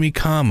 Hey, Timmy,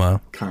 comma.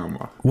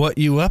 What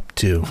you up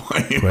to?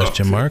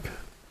 Question mark.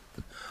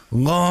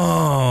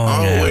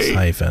 Long ass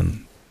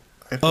hyphen.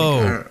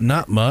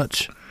 Not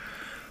much.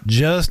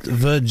 Just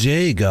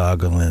vajay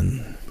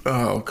goggling.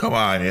 Oh, come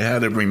on. You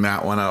had to bring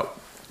that one up.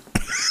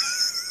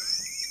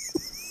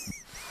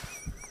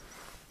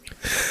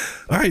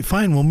 All right,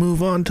 fine. We'll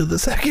move on to the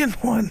second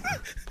one.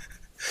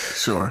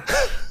 Sure.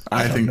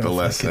 I think the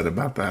less said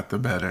about that, the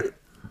better.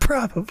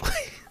 Probably.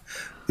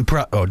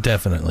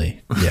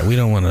 Definitely. Yeah, we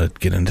don't want to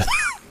get into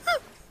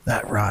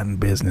that rotten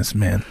business,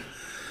 man.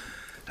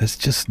 There's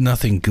just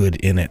nothing good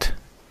in it.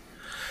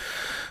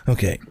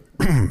 Okay.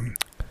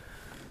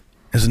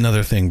 There's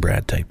another thing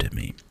Brad typed at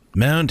me.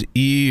 Mount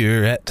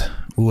Everest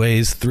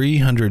weighs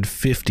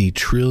 350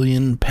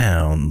 trillion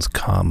pounds,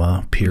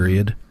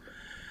 period.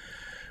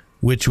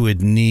 Which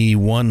would need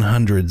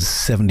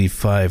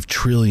 175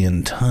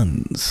 trillion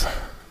tons.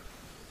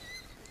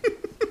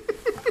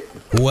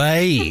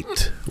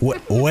 Wait.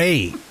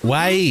 WAIGHT,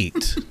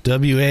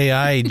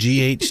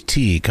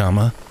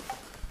 comma.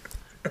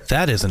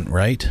 That isn't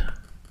right.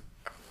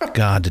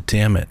 God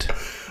damn it.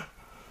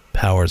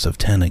 Powers of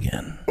 10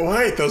 again.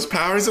 Wait, those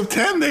powers of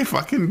 10, they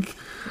fucking...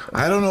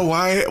 I don't know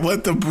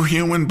what the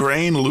human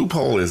brain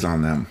loophole is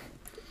on them.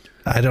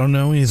 I don't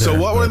know either. So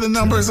what were the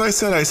numbers I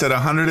said? I said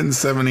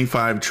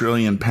 175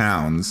 trillion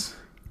pounds.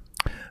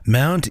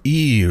 Mount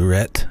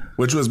Everest.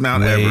 Which was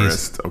Mount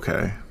Everest.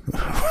 Okay.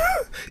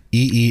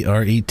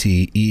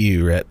 EERET.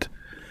 Everest.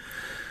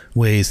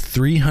 Weighs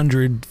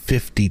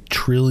 350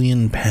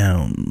 trillion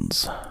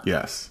pounds.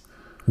 Yes.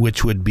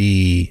 Which would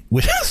need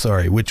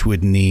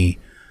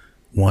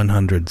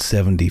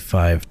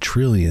 175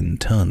 trillion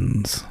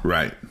tons.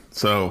 Right.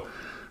 So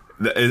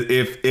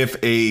if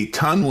a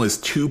ton was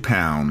 2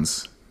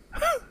 pounds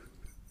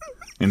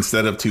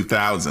instead of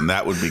 2,000,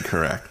 that would be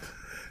correct.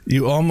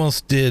 You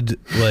almost did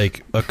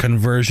like a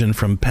conversion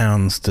from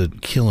pounds to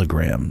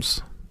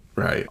kilograms.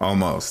 Right.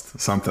 Almost.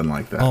 Something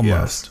like that.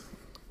 Almost. Yes.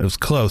 It was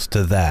close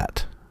to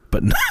that,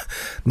 but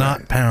not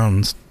right.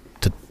 Pounds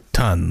to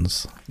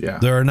tons. Yeah.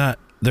 There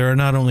are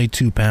not only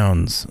 2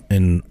 pounds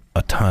in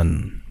a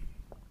ton.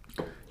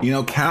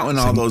 Counting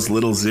all those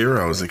little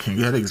zeros, it can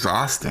get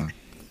exhausting.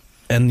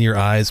 And your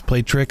eyes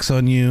play tricks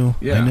on you.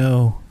 Yeah.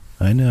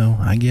 I know.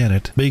 I get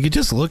it. But you could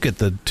just look at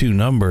the 2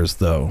 numbers,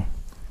 though.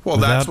 Well,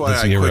 that's without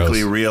why the I quickly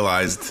zeros.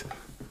 realized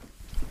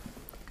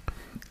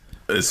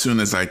as soon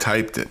as I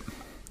typed it.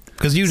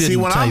 Because you didn't See,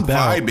 when I'm type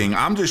out. vibing,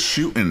 I'm just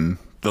shooting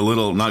the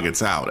little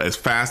nuggets out as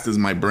fast as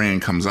my brain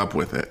comes up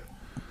with it.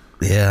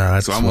 Yeah.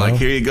 So I'm like,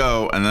 here you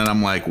go. And then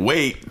I'm like,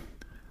 wait.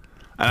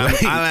 And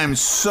I'm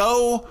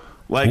so,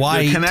 like,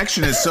 White. the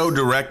connection is so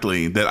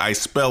directly that I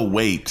spell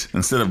wait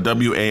instead of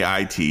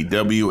W-A-I-T,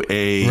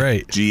 W-A-G-H-T.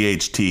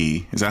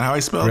 Is that how I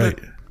spelled Right.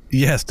 it?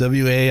 Yes,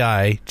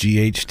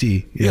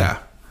 W-A-I-G-H-T. Yeah.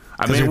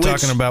 I Because mean, you're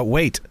talking about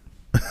weight.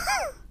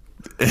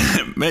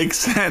 it makes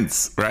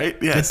sense, right?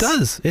 Yes. It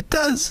does. It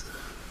does.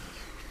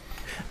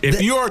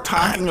 If you're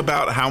talking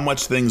about how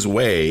much things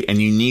weigh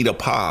and you need a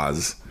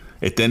pause,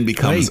 it then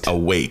becomes Weight. a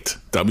weight.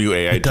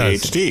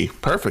 W-A-I-T-H-T.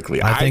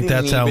 Perfectly. I think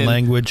didn't that's how even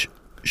language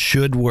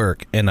should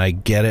work, and I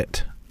get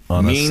it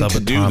on a mean to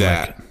do subatomic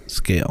that.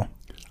 scale.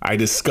 I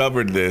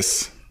discovered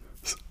this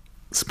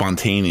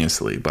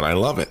spontaneously, but I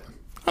love it.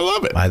 I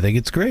love it. I think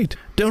it's great.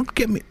 Don't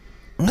get me...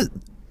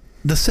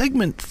 The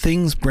segment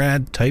Things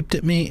Brad Typed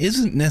at Me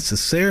isn't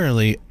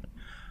necessarily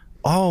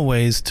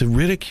always to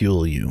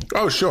ridicule you,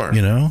 Oh, sure.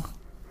 you know?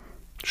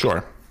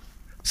 Sure.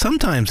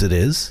 Sometimes it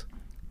is,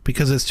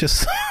 because it's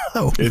just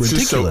so It's ridiculous.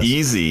 just so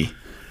easy.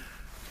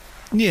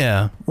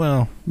 Yeah,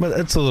 well, but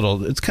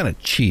it's kind of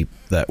cheap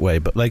that way.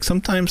 But like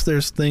sometimes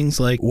there's things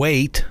like,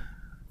 wait,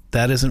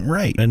 that isn't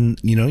right. And,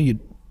 you know, you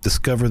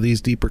discover these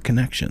deeper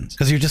connections.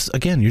 Because you're just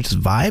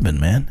vibing,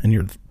 man. And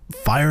you're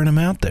firing them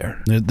out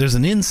there. There's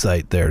an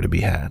insight there to be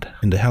had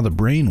into how the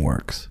brain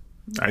works.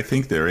 I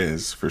think there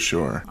is, for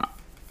sure.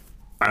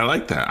 I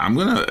like that. I'm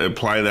going to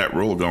apply that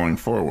rule going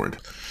forward.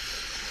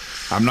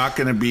 I'm not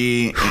going to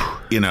be,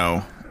 you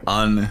know,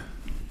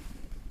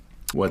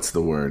 what's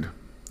the word?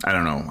 I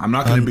don't know. I'm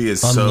not going to be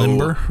as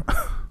unlimber?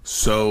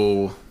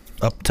 so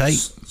Uptight?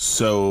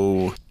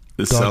 so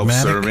Dogmatic?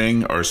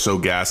 self-serving or so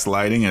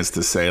gaslighting as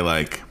to say,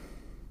 like,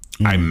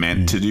 I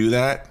meant to do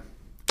that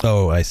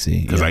Oh, I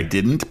see. because I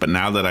didn't. But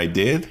now that I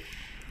did,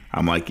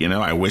 I'm like, you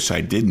know, I wish I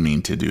did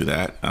mean to do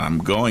that. And I'm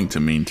going to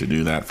mean to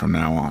do that from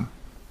now on.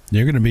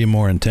 You're going to be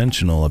more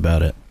intentional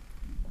about it.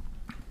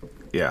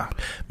 Yeah.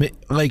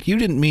 Like, you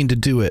didn't mean to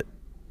do it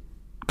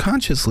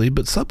consciously,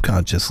 but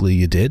subconsciously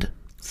you did.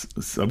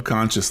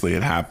 Subconsciously,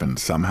 it happened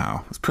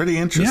somehow. It's pretty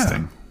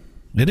interesting.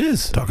 It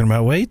is. Talking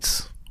about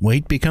weights.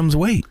 Weight becomes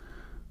weight.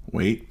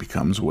 Weight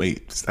becomes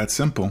weight. It's that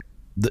simple.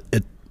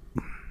 It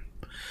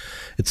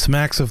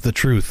smacks of the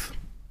truth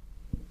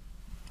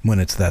when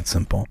it's that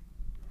simple.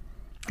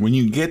 When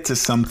you get to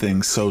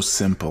something so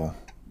simple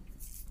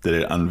that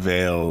it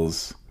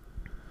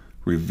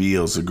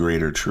reveals a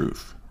greater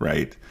truth,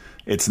 right?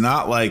 It's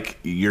not like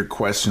your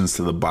questions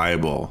to the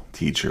Bible,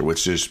 teacher,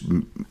 which just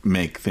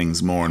make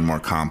things more and more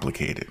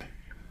complicated.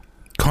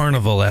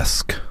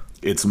 Carnivalesque.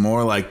 It's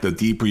more like the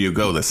deeper you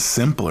go, the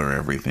simpler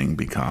everything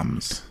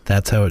becomes.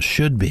 That's how it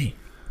should be.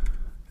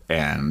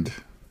 And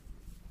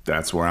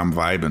that's where I'm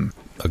vibing.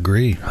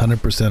 Agree.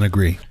 100%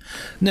 agree.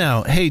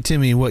 Now, hey,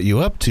 Timmy, what you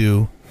up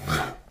to?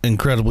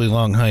 Incredibly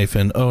long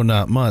hyphen. Oh,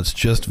 not much.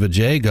 Just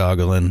vajay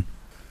goggling.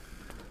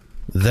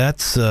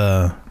 That's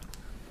not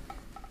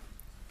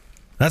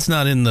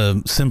in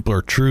the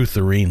simpler truth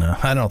arena.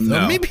 I don't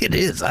know. No. Maybe it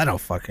is. I don't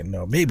fucking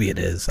know. Maybe it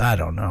is. I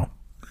don't know.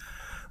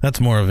 That's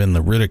more of in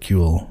the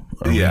ridicule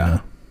arena. Yeah.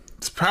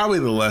 It's probably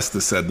the less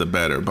the said, the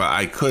better, but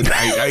I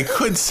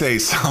could say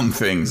some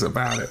things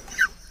about it.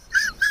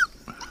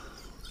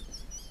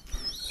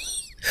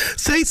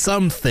 Say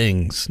some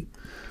things.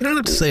 You don't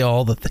have to say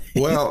all the things.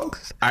 Well,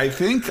 I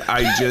think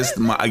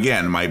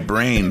my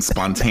brain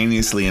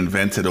spontaneously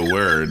invented a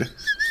word,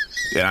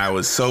 and I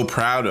was so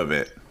proud of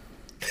it.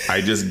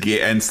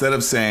 Instead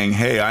of saying,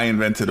 hey, I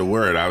invented a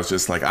word, I was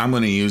just like, I'm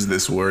going to use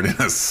this word in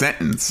a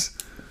sentence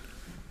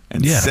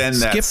and send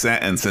that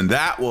sentence, and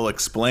that will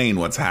explain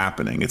what's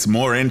happening. It's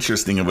more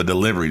interesting of a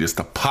delivery just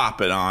to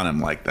pop it on him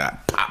like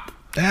that. Pop.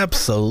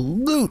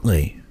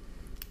 Absolutely.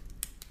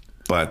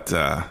 But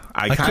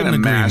I kind of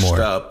mashed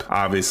up,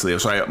 obviously.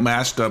 So I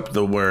mashed up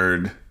the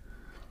word,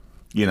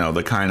 you know,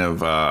 the kind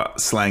of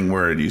slang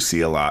word you see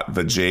a lot,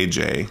 the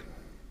JJ.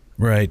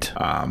 Right.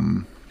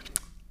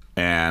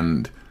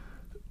 And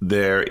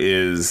there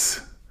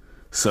is,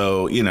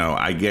 so, you know,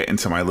 I get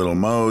into my little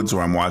modes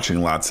where I'm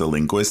watching lots of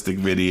linguistic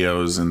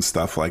videos and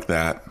stuff like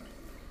that.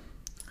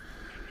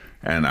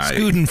 And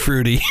Scootin'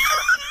 fruity.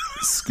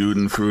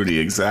 Scootin' fruity,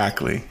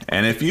 exactly.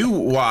 And if you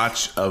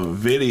watch a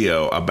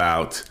video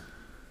about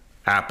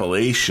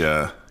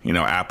Appalachia, you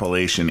know,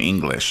 Appalachian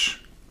English.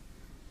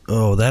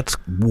 Oh, that's,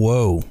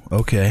 whoa.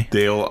 Okay.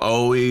 They'll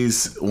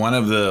always, one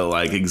of the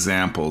like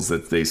examples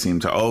that they seem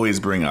to always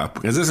bring up,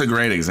 because this is a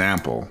great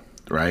example,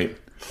 right,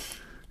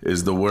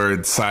 is the word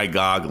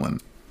Saigoglin.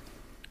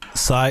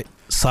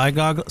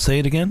 Saigoglin? Say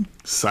it again?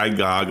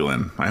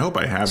 Saigoglin. I hope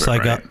I have it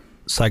right.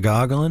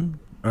 Saigoglin?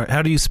 All right,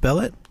 how do you spell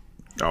it?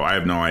 Oh, I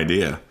have no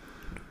idea.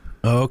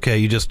 Oh, okay.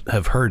 You just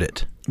have heard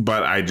it.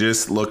 But I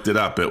just looked it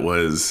up.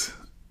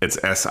 It's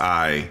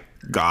S-I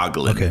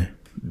Goglin. Okay.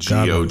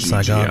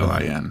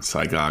 G-O-G-G-L-I-N.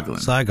 Saigoglin.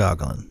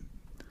 Saigoglin.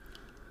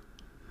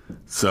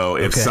 So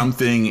if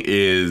something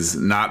is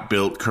not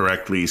built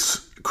correctly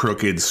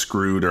crooked,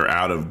 screwed, or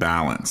out of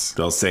balance.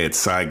 They'll say it's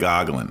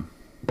cy-goggling.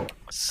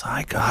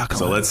 Cy-goggling.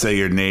 So let's say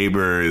your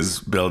neighbor is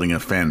building a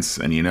fence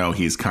and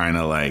he's kind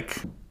of like,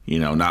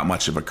 not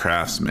much of a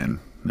craftsman.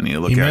 And you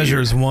look he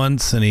measures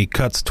once and he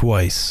cuts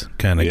twice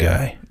kind of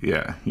guy.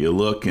 Yeah. You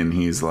look and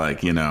he's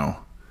like,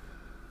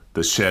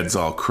 the shed's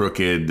all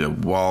crooked. The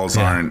walls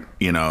aren't,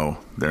 they're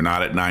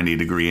not at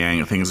 90-degree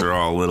angle. Things are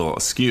all a little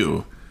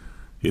askew.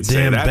 You'd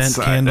Damn say that's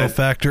bent candle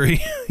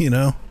factory,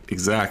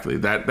 Exactly.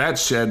 That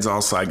shed's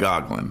all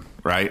cy-goggling,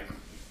 right?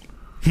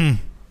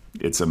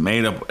 It's a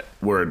made-up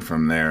word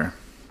from there.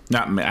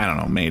 I don't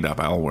know, made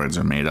up. All words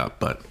are made up,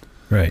 but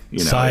right.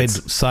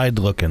 Side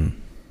looking.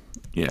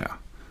 Yeah,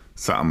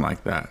 something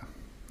like that.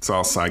 It's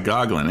all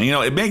cy-goggling.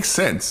 And, it makes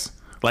sense.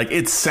 Like,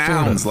 it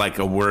sounds like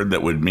a word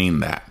that would mean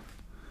that.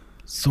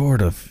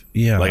 Sort of,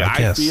 yeah. Like, I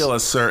guess. feel a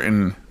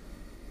certain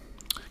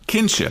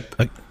kinship.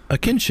 A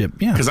kinship,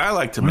 yeah. Because I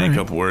like to make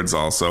up words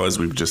also, as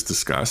we've just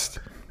discussed.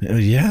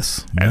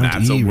 Yes. And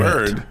that's a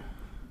word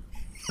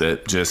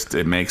that just,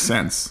 it makes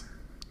sense.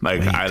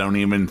 Like, I don't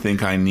even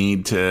think I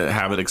need to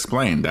have it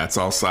explained. That's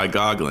all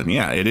cy-goggling.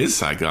 Yeah, it is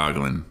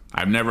cy-goggling.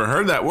 I've never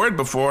heard that word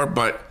before,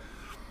 but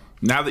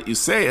now that you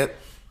say it,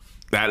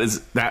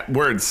 that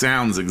word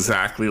sounds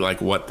exactly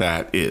like what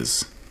that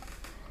is.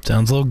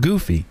 Sounds a little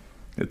goofy.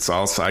 It's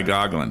all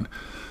cy-goggling.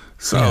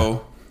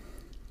 So,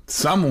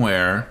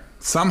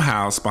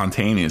 somehow,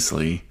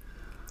 spontaneously,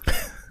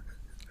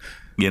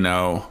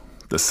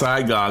 the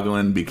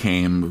cy-goggling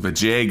became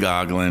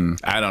vajay-goggling.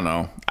 I don't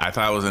know. I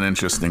thought it was an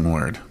interesting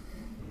word.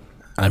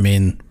 I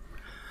mean,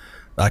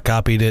 I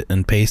copied it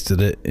and pasted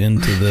it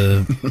into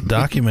the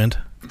document.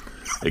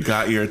 It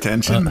got your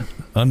attention?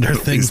 Under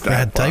things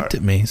Brad typed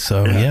at me.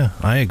 So, yeah,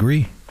 I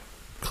agree.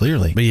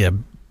 Clearly. But, yeah,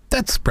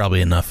 that's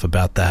probably enough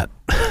about that.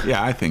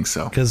 Yeah, I think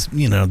so. Because,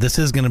 this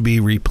is going to be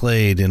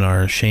replayed in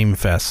our shame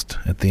fest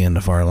at the end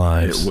of our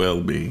lives. It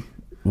will be.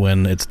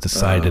 When it's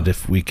decided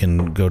if we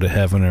can go to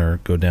heaven or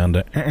go down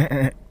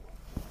to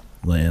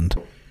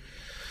land.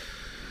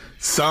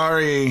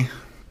 Sorry,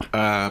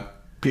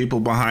 people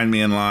behind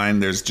me in line.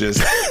 There's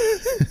just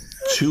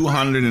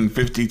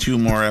 252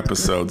 more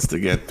episodes to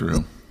get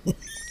through.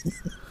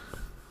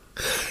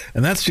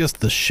 And that's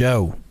just the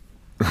show.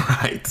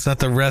 Right. It's not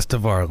the rest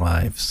of our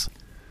lives.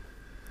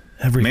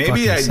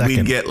 Maybe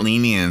we'd get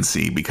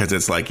leniency because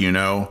it's like,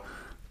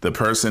 the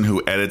person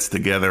who edits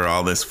together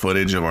all this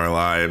footage of our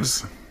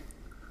lives,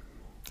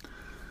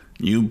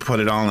 you put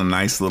it all in a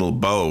nice little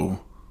bow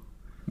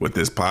with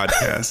this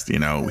podcast.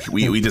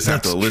 We just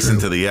have to listen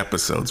to the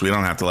episodes. We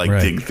don't have to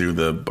dig through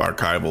the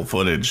archival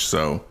footage.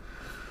 So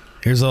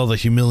here's all the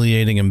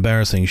humiliating,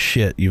 embarrassing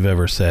shit you've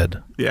ever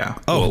said. Yeah.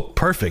 Oh,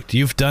 perfect.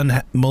 You've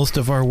done most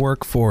of our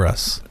work for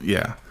us.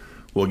 Yeah.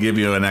 We'll give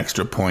you an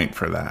extra point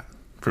for that,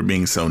 for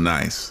being so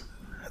nice.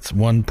 That's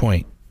 1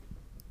 point.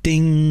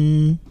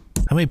 Ding.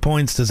 How many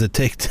points does it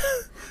take to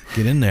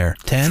get in there?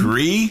 10?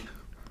 3?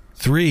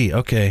 3.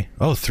 Okay.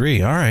 Oh,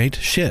 3. All right.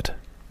 Shit.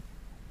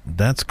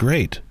 That's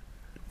great.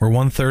 We're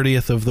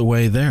 1/30th of the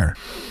way there.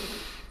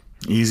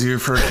 Easier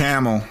for a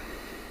camel.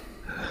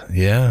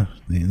 Yeah.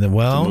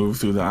 Well, to move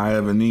through the eye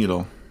of a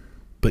needle.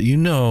 But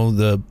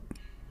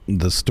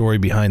the story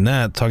behind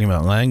that, talking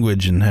about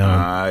language and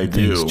how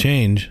things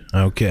change.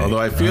 Okay. Although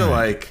I feel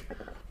like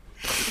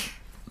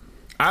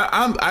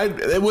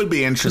it would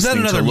be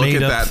interesting to look at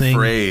that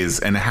phrase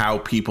and how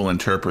people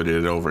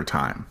interpreted it over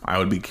time. I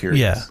would be curious.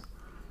 Yeah.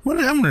 I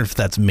wonder if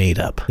that's made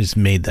up. Just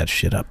made that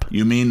shit up.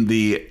 You mean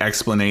the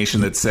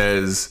explanation that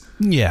says,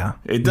 yeah,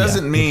 it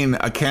doesn't mean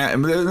it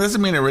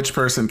doesn't mean a rich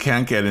person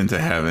can't get into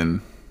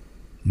heaven.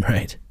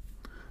 Right.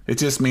 It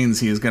just means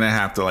he's going to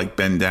have to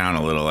bend down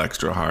a little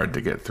extra hard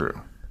to get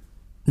through.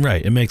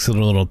 Right. It makes it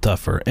a little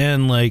tougher.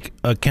 And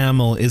a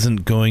camel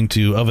isn't going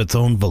to, of its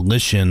own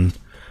volition,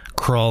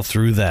 crawl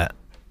through that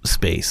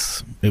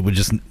space. It would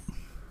just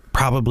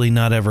probably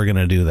not ever going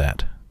to do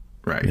that.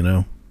 Right.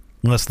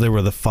 Unless there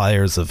were the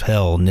fires of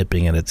hell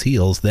nipping at its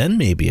heels, then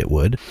maybe it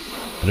would.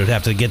 But it would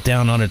have to get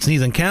down on its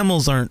knees. And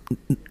camels aren't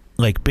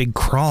big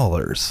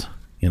crawlers,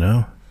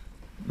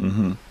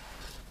 Mm-hmm.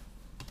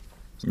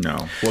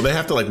 No. Well, they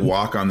have to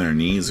walk on their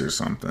knees or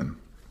something.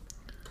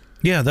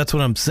 Yeah, that's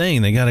what I'm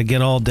saying. They got to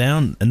get all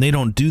down, and they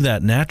don't do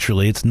that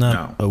naturally. It's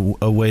not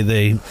a way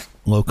they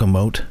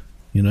locomote,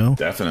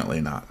 Definitely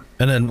not.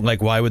 And then,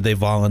 why would they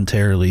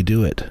voluntarily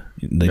do it?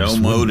 No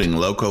moting,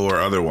 loco or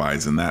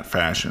otherwise, in that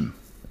fashion.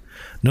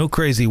 No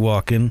crazy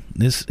walking.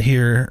 This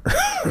here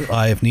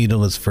Eye of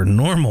Needle is for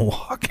normal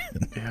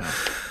walking. Yeah.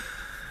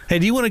 Hey,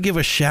 do you want to give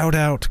a shout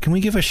out? Can we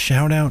give a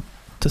shout out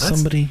to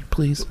somebody,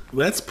 please?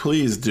 Let's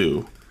please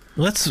do.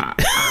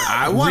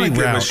 I want to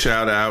give a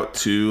shout out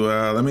to,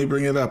 let me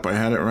bring it up. I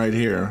had it right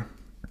here.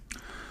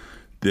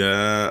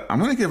 I'm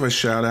going to give a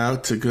shout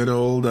out to good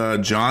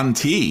old John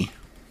T.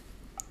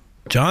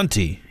 John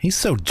T. He's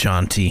so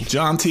jaunty.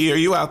 John T, are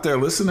you out there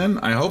listening?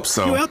 I hope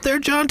so. You out there,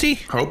 John T?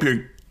 Hope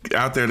you're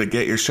out there to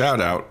get your shout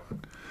out.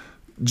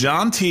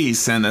 John T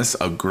sent us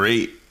a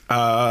great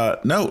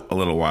note a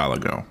little while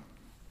ago.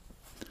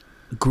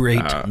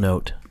 Great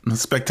note.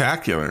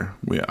 spectacular.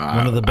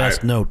 One of the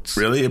best notes.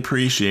 Really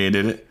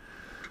appreciated it.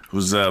 It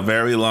was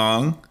very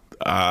long.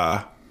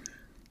 I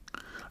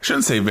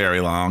shouldn't say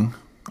very long.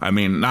 I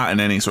mean, not in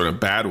any sort of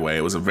bad way.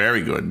 It was a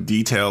very good,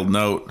 detailed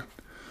note.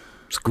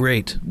 It's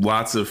great.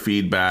 Lots of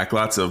feedback,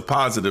 lots of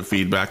positive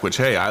feedback, which,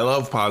 hey, I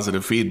love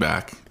positive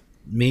feedback.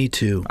 Me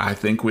too. I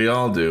think we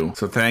all do.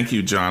 So thank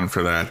you, John,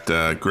 for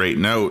that great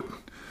note.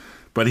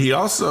 But he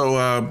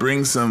also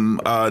brings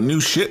some new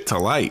shit to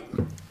light.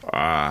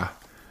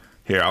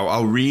 Here,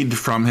 I'll read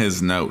from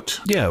his note.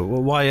 Yeah,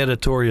 well, why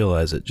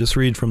editorialize it? Just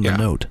read from the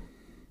note.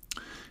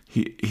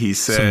 He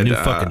said... Some new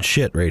fucking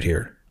shit right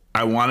here.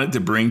 I wanted to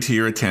bring to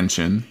your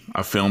attention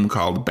a film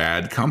called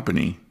Bad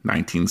Company,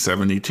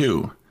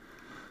 1972,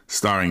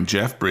 starring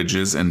Jeff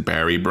Bridges and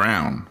Barry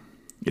Brown.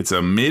 It's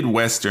a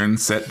Midwestern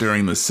set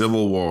during the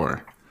Civil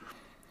War.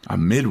 A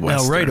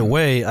Midwestern. Now, right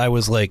away, I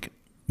was like,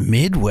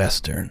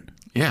 Midwestern?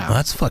 Yeah. Well,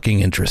 that's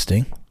fucking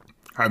interesting.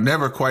 I've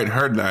never quite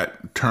heard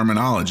that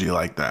terminology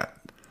like that.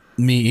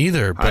 Me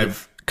either,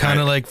 but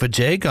kind of like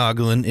Vijay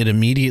Goggin, it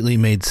immediately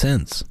made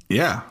sense.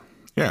 Yeah.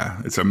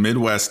 Yeah. It's a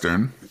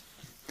Midwestern.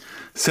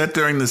 Set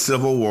during the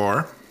Civil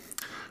War,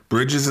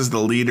 Bridges is the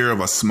leader of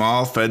a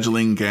small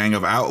fledgling gang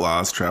of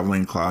outlaws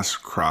traveling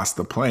across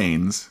the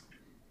plains.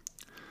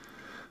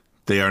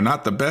 They are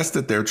not the best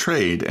at their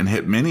trade and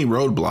hit many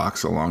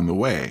roadblocks along the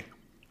way.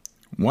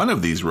 One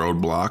of these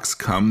roadblocks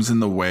comes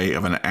in the way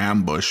of an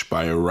ambush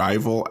by a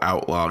rival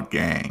outlaw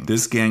gang.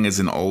 This gang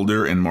is an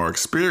older and more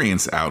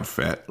experienced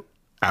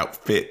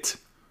outfit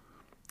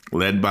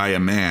led by a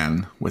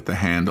man with the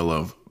handle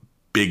of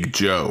Big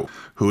Joe,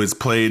 who is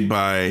played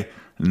by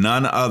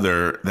none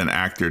other than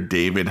actor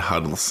David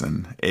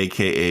Huddleston,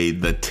 a.k.a.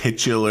 the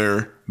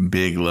titular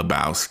Big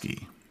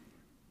Lebowski.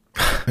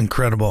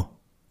 Incredible.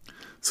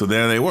 So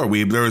there they were.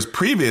 There was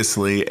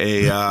previously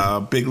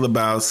a Big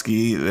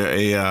Lebowski,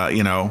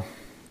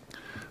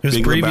 There's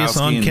Big previous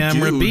Lebowski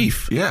on-camera Dude.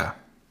 beef. Yeah.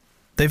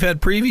 They've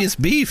had previous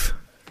beef.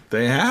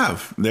 They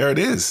have. There it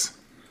is.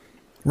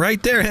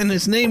 Right there. And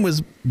his name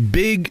was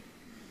Big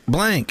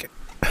Blank.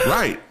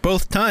 Right.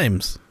 Both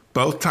times.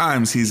 Both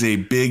times he's a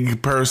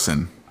big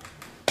person.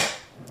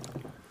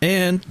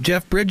 And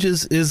Jeff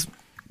Bridges is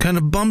kind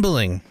of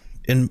bumbling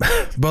in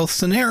both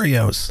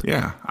scenarios.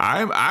 Yeah.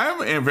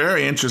 I'm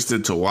very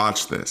interested to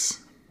watch this.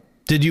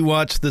 Did you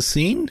watch the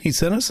scene? He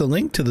sent us a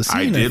link to the scene.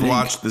 I did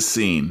watch the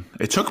scene.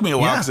 It took me a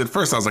while because at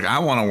first I was like, I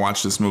want to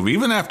watch this movie.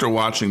 Even after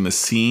watching the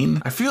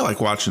scene, I feel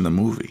like watching the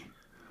movie.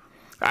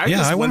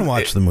 I want to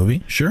watch the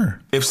movie.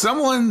 Sure. If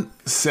someone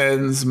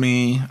sends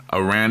me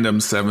a random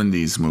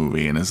 70s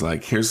movie and is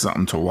like, here's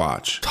something to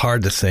watch, It's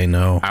hard to say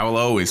no. I will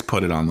always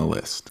put it on the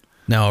list.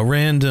 Now, a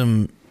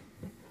random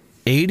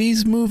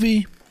 80s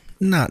movie?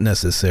 Not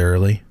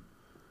necessarily.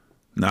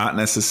 Not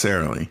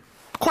necessarily.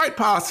 Quite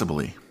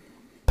possibly.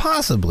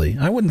 Possibly.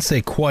 I wouldn't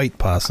say quite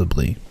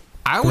possibly.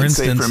 I would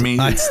say for me,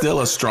 it's still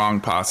a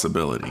strong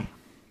possibility.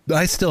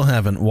 I still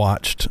haven't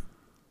watched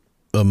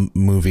a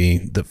movie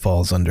that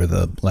falls under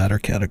the latter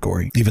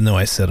category, even though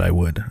I said I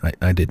would.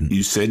 I didn't.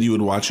 You said you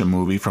would watch a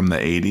movie from the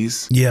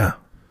 80s? Yeah.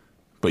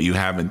 But you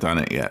haven't done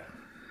it yet.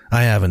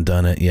 I haven't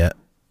done it yet.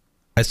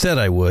 I said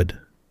I would.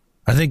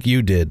 I think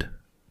you did.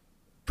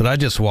 But I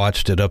just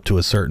watched it up to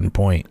a certain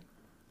point,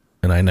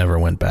 and I never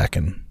went back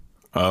and...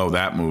 Oh,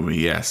 that movie,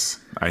 yes.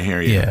 I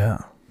hear you.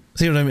 Yeah.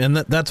 See what I mean? And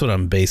that's what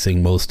I'm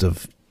basing most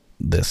of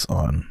this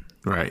on.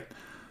 Right.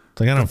 It's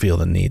like I don't feel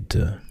the need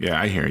to... Yeah,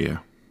 I hear you.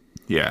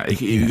 Yeah,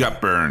 you got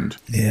burned.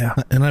 Yeah,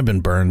 and I've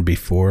been burned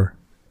before.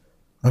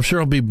 I'm sure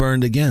I'll be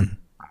burned again.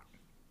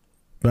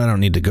 But I don't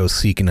need to go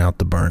seeking out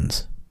the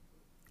burns.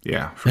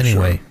 Yeah, for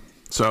anyway, sure.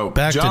 So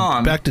back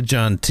to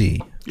John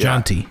T.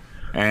 John T.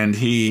 And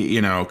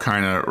he,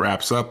 kind of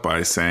wraps up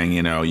by saying,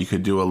 you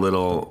could do a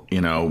little,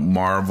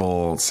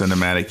 Marvel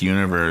Cinematic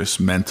Universe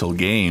mental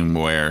game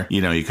where,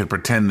 you could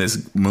pretend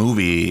this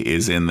movie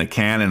is in the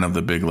canon of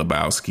the Big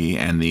Lebowski,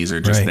 and these are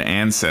just the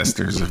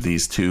ancestors of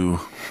these two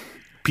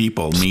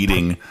people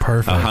meeting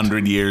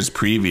 100 years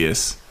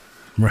previous.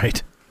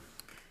 Right.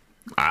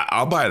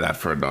 I'll buy that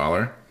for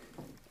 $1.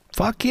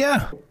 Fuck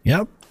yeah.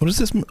 Yep. What is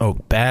this? Oh,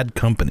 Bad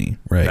Company.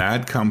 Right.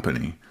 Bad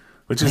Company,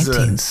 which is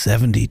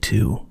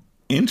 1972.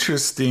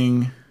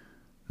 Interesting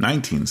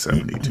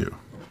 1972.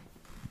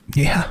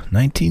 Yeah,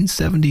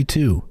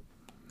 1972.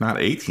 Not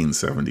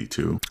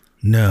 1872.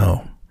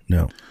 No.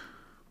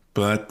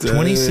 But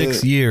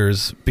 26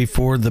 years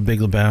before The Big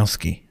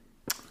Lebowski.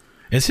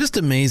 It's just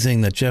amazing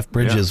that Jeff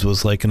Bridges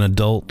was like an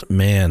adult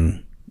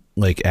man,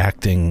 like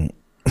acting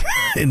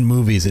in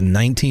movies in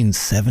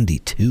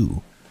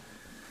 1972.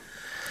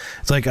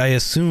 It's like I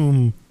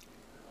assume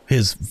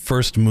his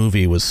first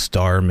movie was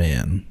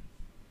Starman.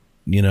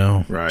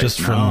 Right. Just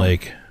from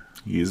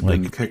he's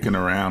been kicking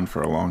around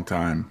for a long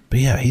time. But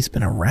yeah, he's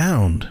been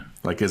around.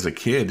 Like as a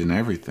kid and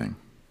everything.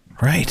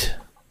 Right.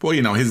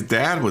 Well, his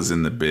dad was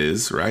in the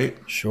biz, right?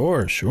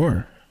 Sure.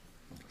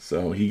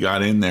 So he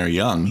got in there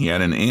young. He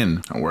had an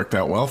in. It worked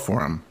out well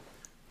for him.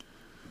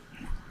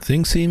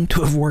 Things seem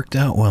to have worked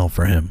out well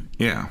for him.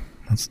 Yeah.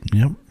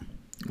 Yep.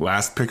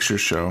 Last Picture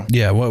Show.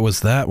 Yeah, what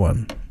was that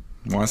one?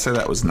 I want to say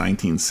that was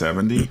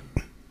 1970.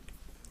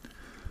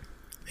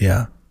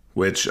 Yeah.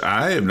 Which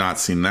I have not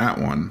seen that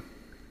one.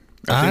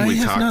 I think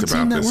we talked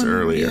about this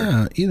earlier.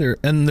 Yeah, either.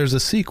 And there's a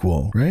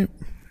sequel, right?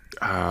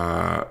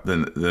 I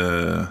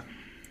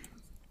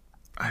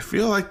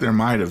feel like there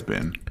might have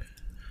been.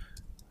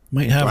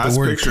 Might have Last the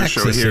word picture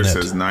Texas show here in it.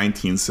 says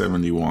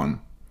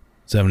 1971.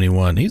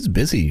 71. He's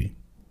busy.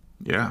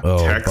 Yeah. Oh,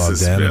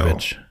 Texasville.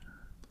 Bogdanovich.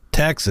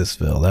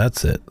 Texasville.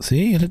 That's it.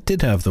 See, it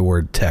did have the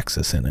word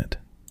Texas in it.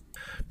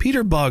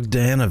 Peter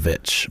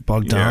Bogdanovich.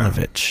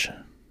 Yeah.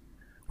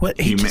 What?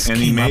 He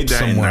made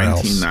that in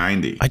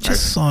 1990. I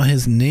just saw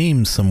his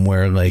name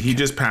somewhere. Like he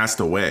just passed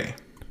away.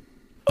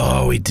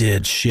 Oh, he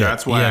did. Shit.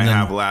 That's why I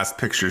have Last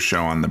Picture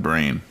Show on the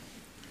brain.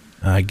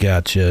 I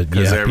gotcha.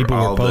 Yeah, people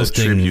all were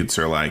posting the tributes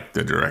are like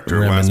the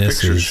director of Last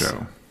Picture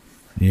Show.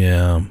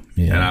 Yeah.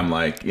 And I'm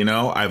like,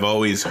 I've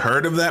always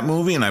heard of that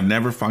movie and I've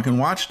never fucking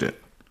watched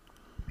it.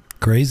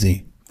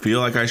 Crazy.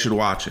 Feel like I should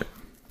watch it.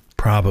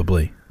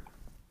 Probably.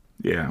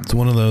 Yeah. It's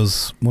one of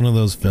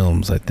those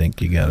films I think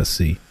you got to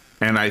see.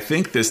 And I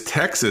think this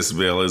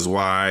Texasville is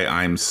why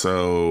I'm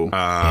so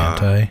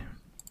anti.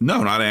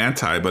 No, not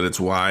anti, but it's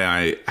why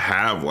I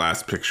have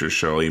Last Picture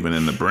Show even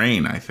in the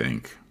brain, I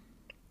think.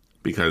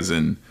 Because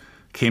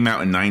came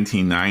out in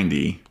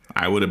 1990.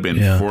 I would have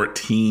been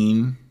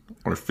 14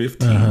 or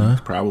 15,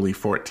 probably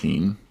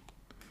 14.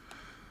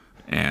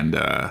 And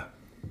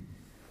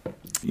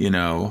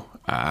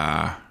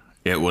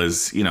it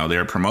was,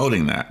 they're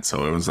promoting that.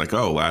 So it was like,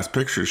 oh, Last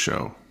Picture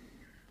Show.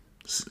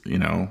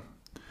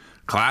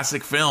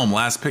 Classic film,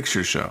 Last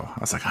Picture Show. I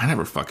was like, I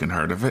never fucking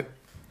heard of it.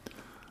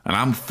 And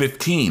I'm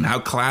 15. How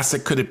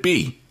classic could it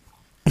be?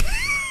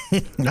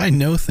 I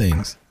know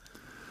things.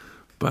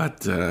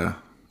 But,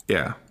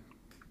 yeah.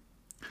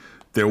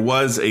 There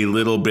was a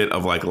little bit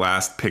of like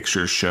Last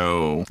Picture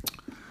Show.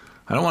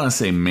 I don't want to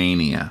say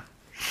mania,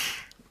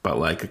 but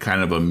like a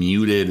kind of a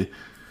muted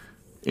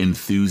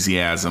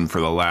enthusiasm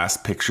for the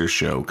Last Picture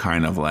Show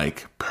kind of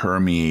like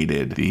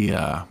permeated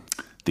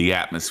the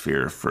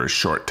atmosphere for a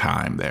short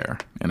time there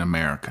in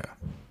America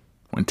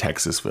when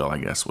Texasville, I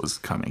guess, was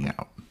coming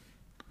out.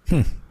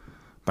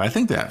 But I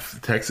think that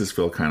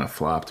Texasville kind of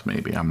flopped,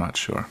 maybe. I'm not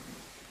sure.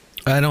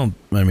 I don't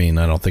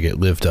think it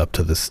lived up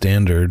to the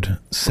standard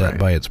set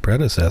by its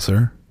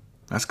predecessor.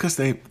 That's because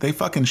they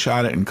fucking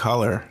shot it in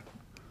color.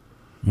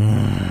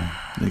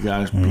 You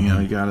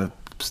gotta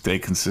stay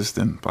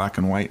consistent, black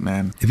and white,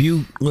 man. If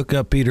you look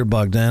up Peter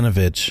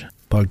Bogdanovich,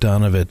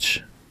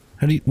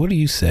 what do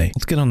you say?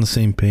 Let's get on the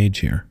same page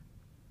here.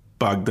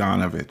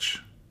 Bogdanovich.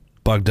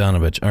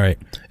 All right.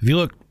 If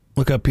you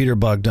look up Peter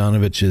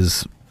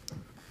Bogdanovich's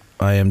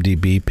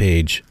IMDb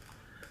page,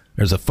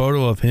 there's a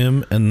photo of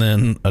him and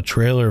then a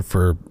trailer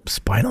for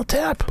Spinal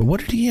Tap. But what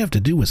did he have to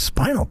do with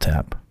Spinal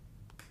Tap?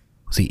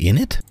 Was he in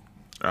it?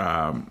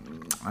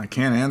 I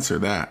can't answer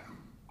that.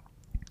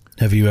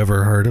 Have you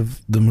ever heard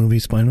of the movie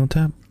Spinal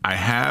Tap? I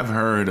have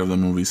heard of the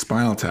movie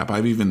Spinal Tap.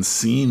 I've even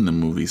seen the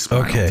movie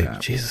Spinal Tap. Okay,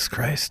 Jesus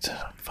Christ.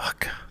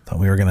 Fuck. Thought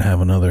we were going to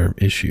have another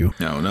issue.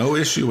 No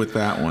issue with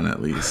that one,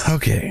 at least.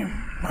 Okay.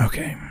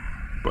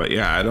 But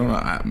yeah, I don't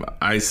know.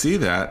 I see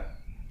that.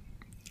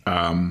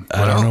 I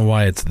don't know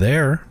why it's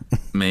there.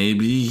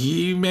 Maybe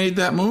he made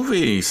that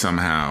movie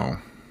somehow.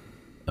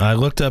 I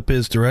looked up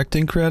his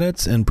directing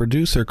credits and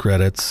producer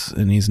credits,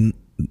 and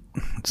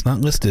it's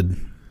not listed.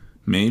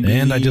 Maybe.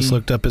 And I just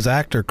looked up his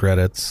actor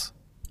credits.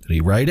 Did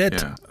he write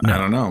it? Yeah. No. I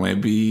don't know.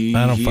 Maybe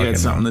he had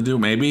something to do.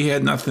 Maybe he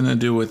had nothing to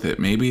do with it.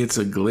 Maybe it's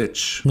a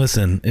glitch.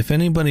 Listen, if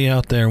anybody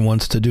out there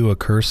wants to do a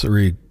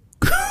cursory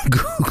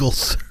Google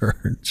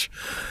search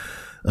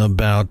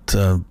about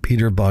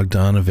Peter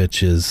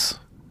Bogdanovich's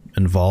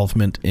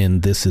involvement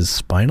in This Is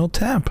Spinal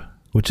Tap,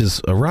 which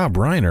is a Rob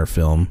Reiner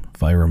film,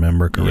 if I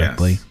remember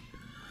correctly.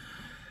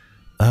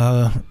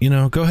 Yes.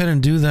 Go ahead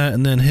and do that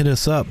and then hit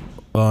us up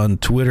on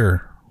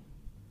Twitter,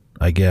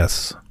 I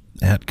guess,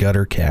 at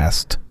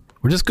Guttercast.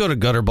 Or just go to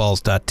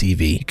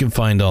gutterballs.tv. You can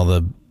find all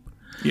the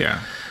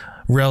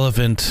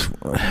relevant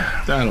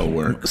that'll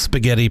work.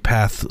 spaghetti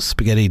paths,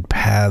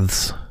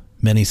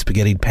 many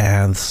spaghetti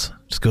paths.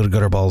 Just go to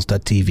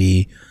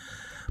gutterballs.tv.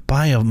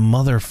 Buy a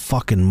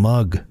motherfucking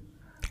mug.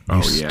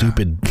 You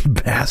stupid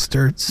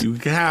bastards. You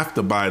have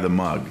to buy the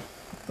mug.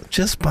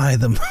 Just buy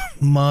the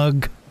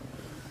mug.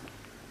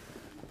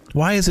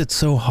 Why is it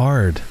so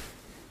hard?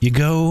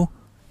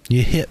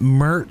 You hit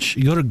merch,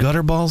 you go to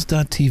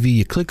gutterballs.tv,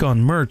 you click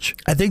on merch.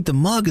 I think the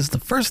mug is the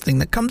first thing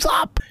that comes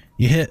up.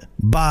 You hit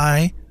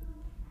buy,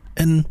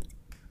 and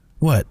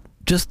what?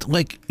 Just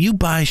like you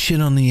buy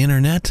shit on the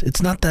internet.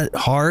 It's not that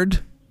hard.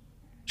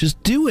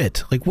 Just do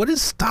it. Like, what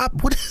is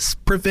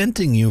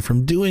preventing you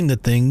from doing the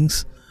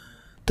things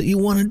that you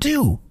want to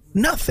do?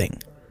 Nothing.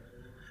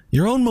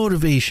 Your own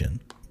motivation.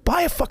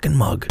 Buy a fucking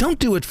mug. Don't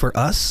do it for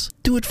us.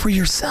 Do it for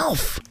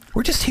yourself.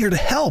 We're just here to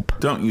help.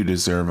 Don't you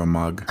deserve a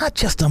mug? Not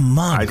just a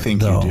mug, I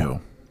think though. you do.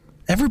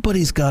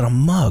 Everybody's got a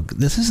mug.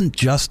 This isn't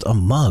just a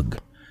mug.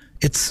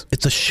 It's a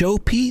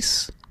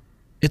showpiece.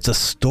 It's a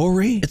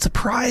story. It's a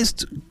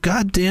prized.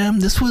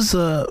 Goddamn, this was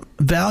a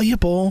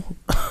valuable,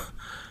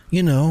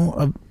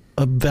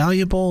 a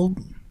valuable,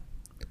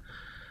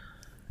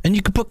 and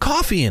you could put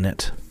coffee in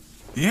it.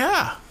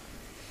 Yeah.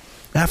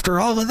 After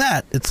all of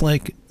that, it's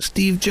like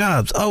Steve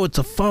Jobs. Oh, it's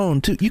a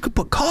phone too. You could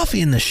put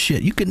coffee in this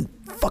shit. You can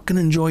fucking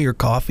enjoy your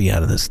coffee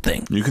out of this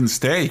thing. You can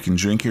stay. You can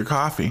drink your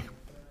coffee.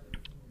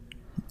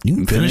 You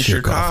can finish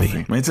your coffee.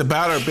 I mean, it's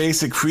about our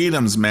basic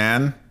freedoms,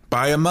 man.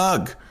 Buy a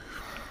mug.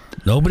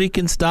 Nobody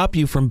can stop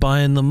you from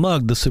buying the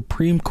mug. The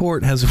Supreme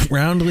Court has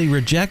roundly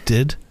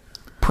rejected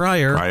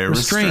prior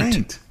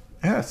restraint.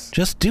 Yes.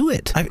 Just do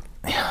it.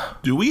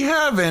 Do we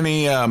have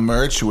any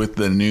merch with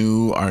our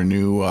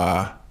new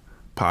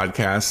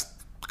podcast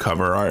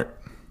cover art?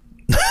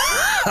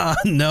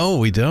 No,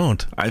 we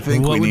don't. I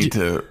think we need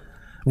to.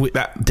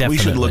 We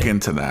should look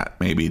into that.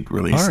 Maybe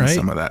releasing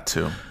some of that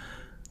too.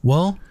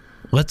 Well,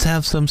 let's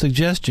have some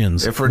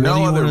suggestions. If for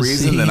no other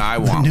reason than I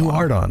want new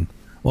art on.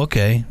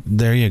 Okay,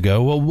 there you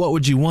go. Well, what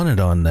would you want it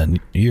on then?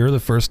 You're the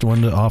first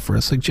one to offer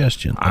a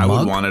suggestion. I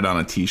would want it on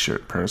a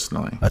T-shirt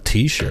personally. A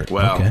T-shirt.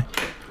 Well, okay.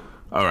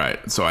 All right.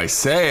 So I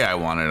say I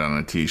want it on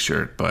a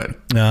T-shirt, but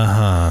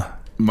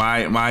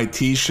my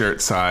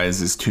T-shirt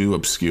size is too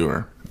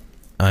obscure.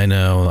 I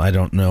know. I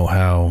don't know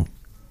how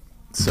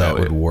that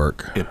would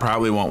work. It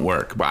probably won't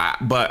work,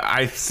 but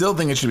I still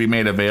think it should be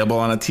made available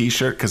on a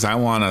T-shirt because I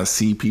want to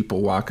see people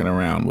walking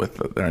around with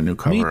their new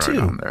cover art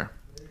on there.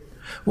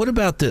 What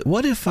about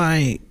what if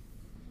I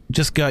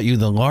just got you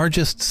the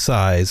largest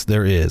size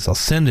there is? I'll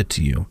send it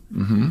to you.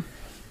 Mm-hmm.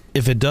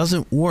 If it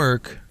doesn't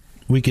work,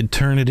 we could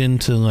turn it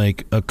into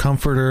like a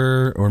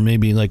comforter or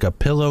maybe like a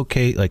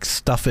pillowcase, like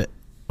stuff it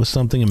with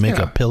something and make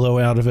a pillow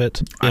out of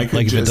it. If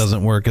it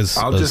doesn't work as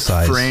I'll just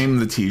size. Frame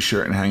the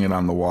T-shirt and hang it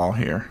on the wall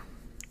here.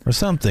 Or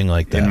something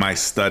like that. In my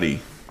study.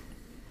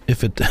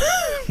 If it...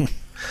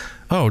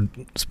 Oh,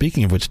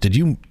 speaking of which, did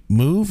you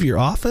move your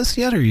office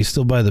yet, or are you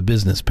still by the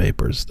business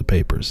papers? The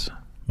papers.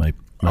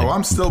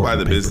 I'm still by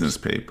the business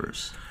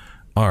papers.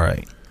 All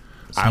right.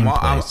 I'm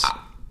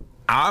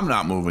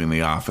not moving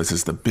the office.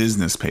 It's the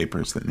business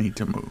papers that need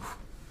to move.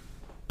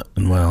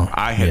 Well,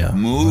 I had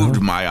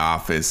moved my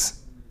office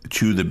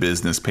to the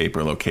business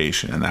paper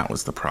location, and that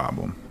was the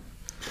problem.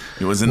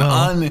 It was an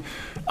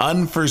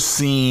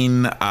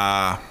unforeseen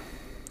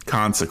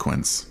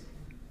consequence.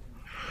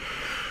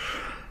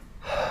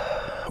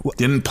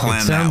 Didn't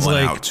plan that one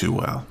out too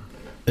well.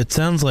 It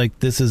sounds like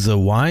this is a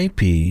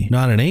YP,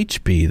 not an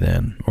HP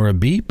then, or a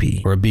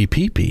BP, or a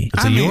BPP.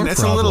 It's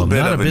it's a little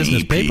bit not of a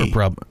business paper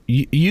problem.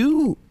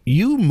 You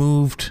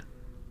moved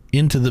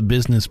into the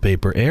business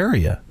paper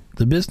area.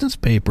 The business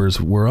papers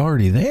were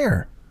already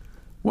there.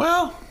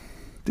 Well,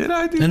 did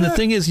I do that? And the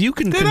thing is, you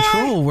can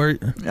control where...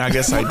 I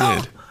guess I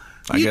did.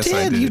 I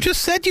did. You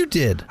just said you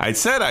did. I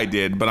said I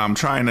did, but I'm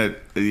trying to,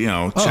 check.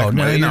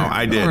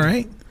 I did. All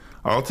right.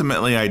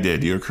 Ultimately, I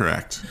did. You're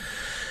correct.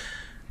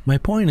 My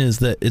point is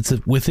that it's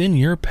within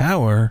your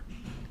power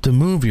to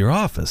move your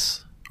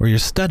office or your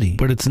study,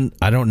 but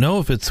I don't know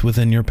if it's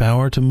within your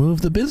power to move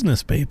the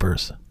business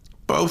papers.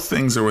 Both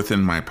things are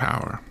within my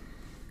power.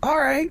 All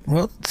right.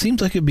 Well, it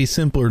seems like it'd be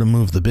simpler to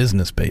move the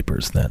business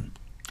papers then.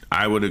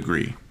 I would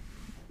agree.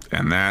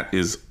 And that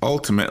is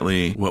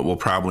ultimately what will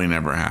probably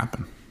never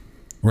happen.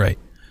 Right.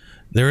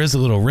 There is a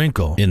little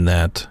wrinkle in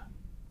that.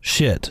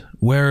 Shit,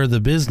 where are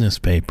the business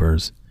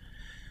papers?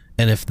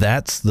 And if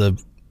that's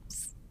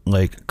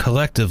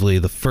collectively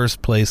the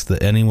first place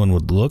that anyone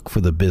would look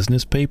for the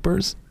business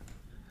papers,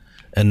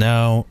 and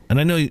I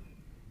know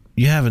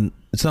you haven't,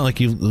 it's not like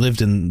you've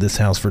lived in this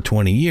house for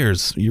 20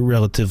 years. You're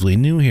relatively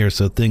new here,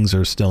 so things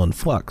are still in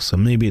flux. So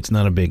maybe it's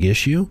not a big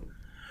issue.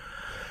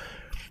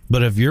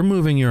 But if you're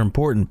moving your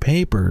important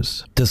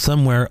papers to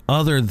somewhere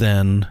other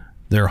than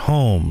their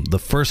home, the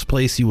first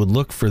place you would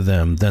look for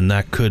them, then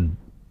that could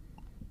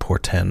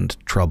portend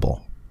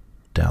trouble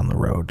down the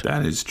road.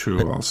 That is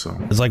true also.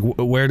 It's like,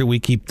 where do we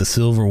keep the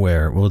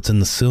silverware? Well, it's in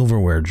the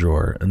silverware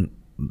drawer, and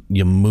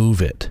you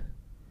move it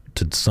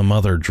to some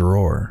other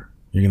drawer.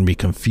 You're going to be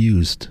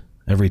confused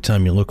every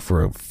time you look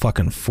for a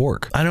fucking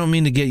fork. I don't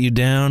mean to get you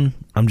down.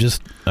 I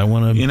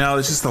want to...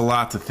 it's just a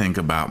lot to think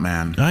about,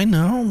 man. I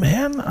know,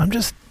 man.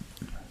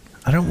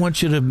 I don't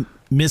want you to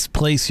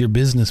misplace your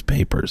business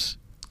papers.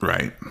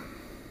 Right.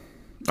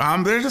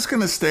 They're just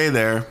going to stay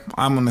there.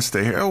 I'm going to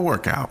stay here. It'll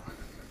work out.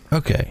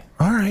 Okay.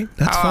 All right.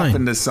 That's fine. How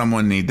often does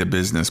someone need the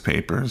business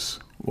papers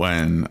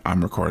when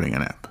I'm recording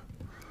an app?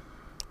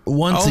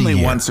 Once a year.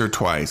 Only once or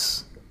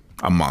twice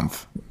a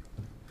month.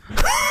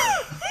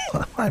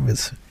 I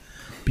was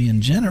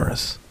being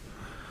generous.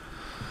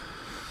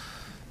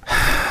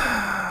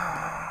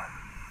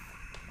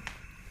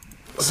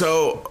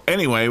 So,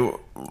 anyway,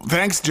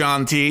 thanks,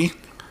 John T.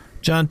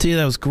 John T,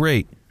 that was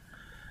great.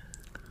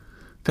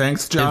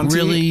 Thanks, John T.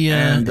 Really,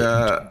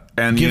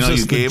 and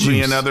you gave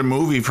me another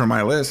movie for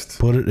my list.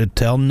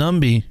 Tell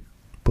Numby,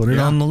 put it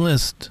on the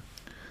list.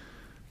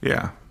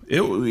 Yeah.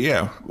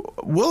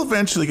 We'll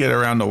eventually get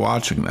around to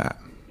watching that.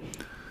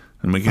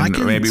 And we can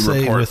maybe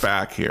report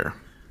back here.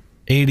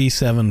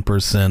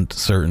 87%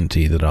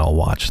 certainty that I'll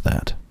watch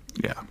that.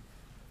 Yeah.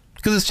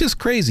 Because it's just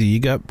crazy. You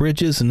got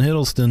Bridges and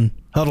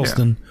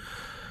Huddleston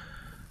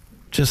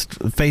just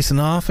facing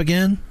off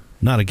again.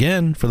 Not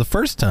again, for the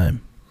first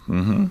time.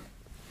 Mm-hmm.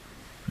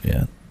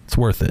 Yeah, it's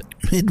worth it.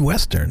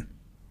 Midwestern.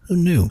 Who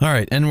knew? All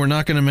right, and we're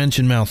not going to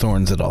mention mouth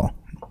horns at all.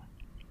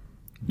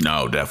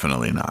 No,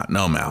 definitely not.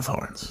 No mouth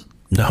horns.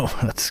 No,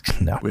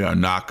 no. We are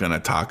not going to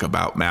talk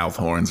about mouth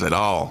horns at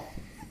all.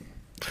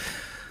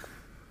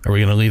 Are we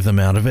going to leave them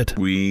out of it?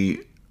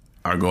 We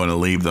are going to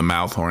leave the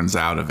mouth horns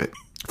out of it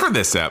for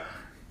this ep.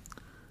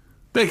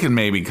 They can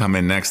maybe come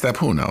in next ep.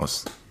 Who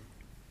knows?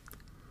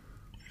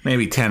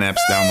 Maybe 10 eps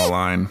down the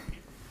line.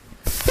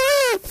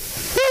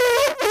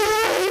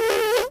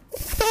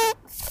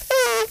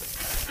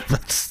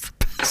 That's the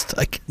best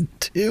I can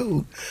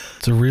do.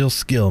 It's a real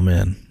skill,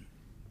 man.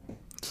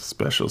 It's a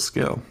special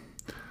skill.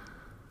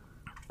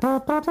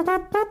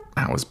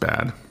 That was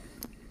bad.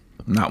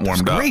 Not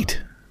warmed up.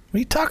 Great. What are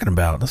you talking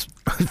about? That's,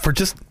 for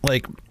just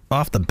like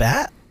off the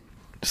bat?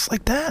 Just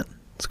like that?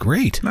 It's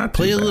great. Not too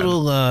Play a bad.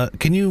 little,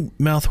 can you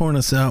mouth horn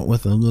us out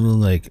with a little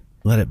like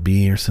Let It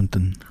Be or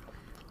something?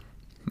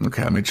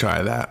 Okay, let me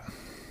try that.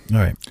 All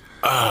right.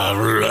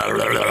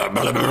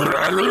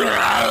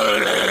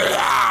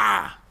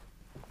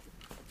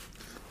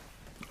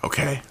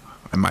 Okay,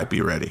 I might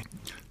be ready.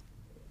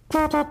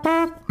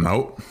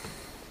 Nope.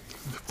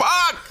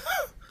 Fuck!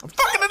 I'm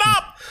fucking it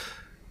up!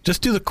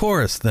 Just do the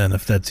chorus then,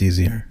 if that's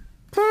easier.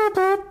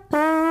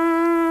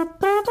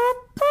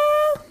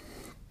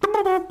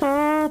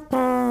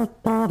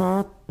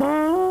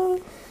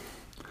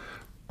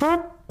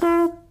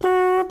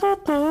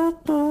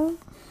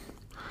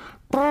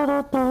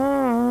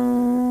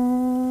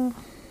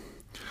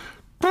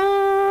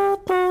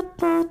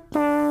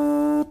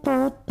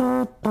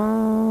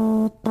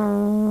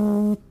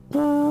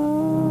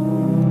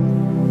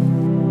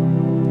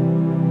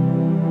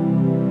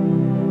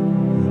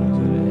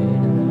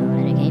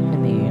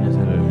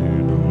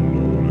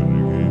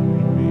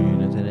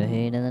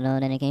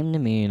 And it came to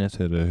me, and I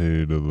said, hey,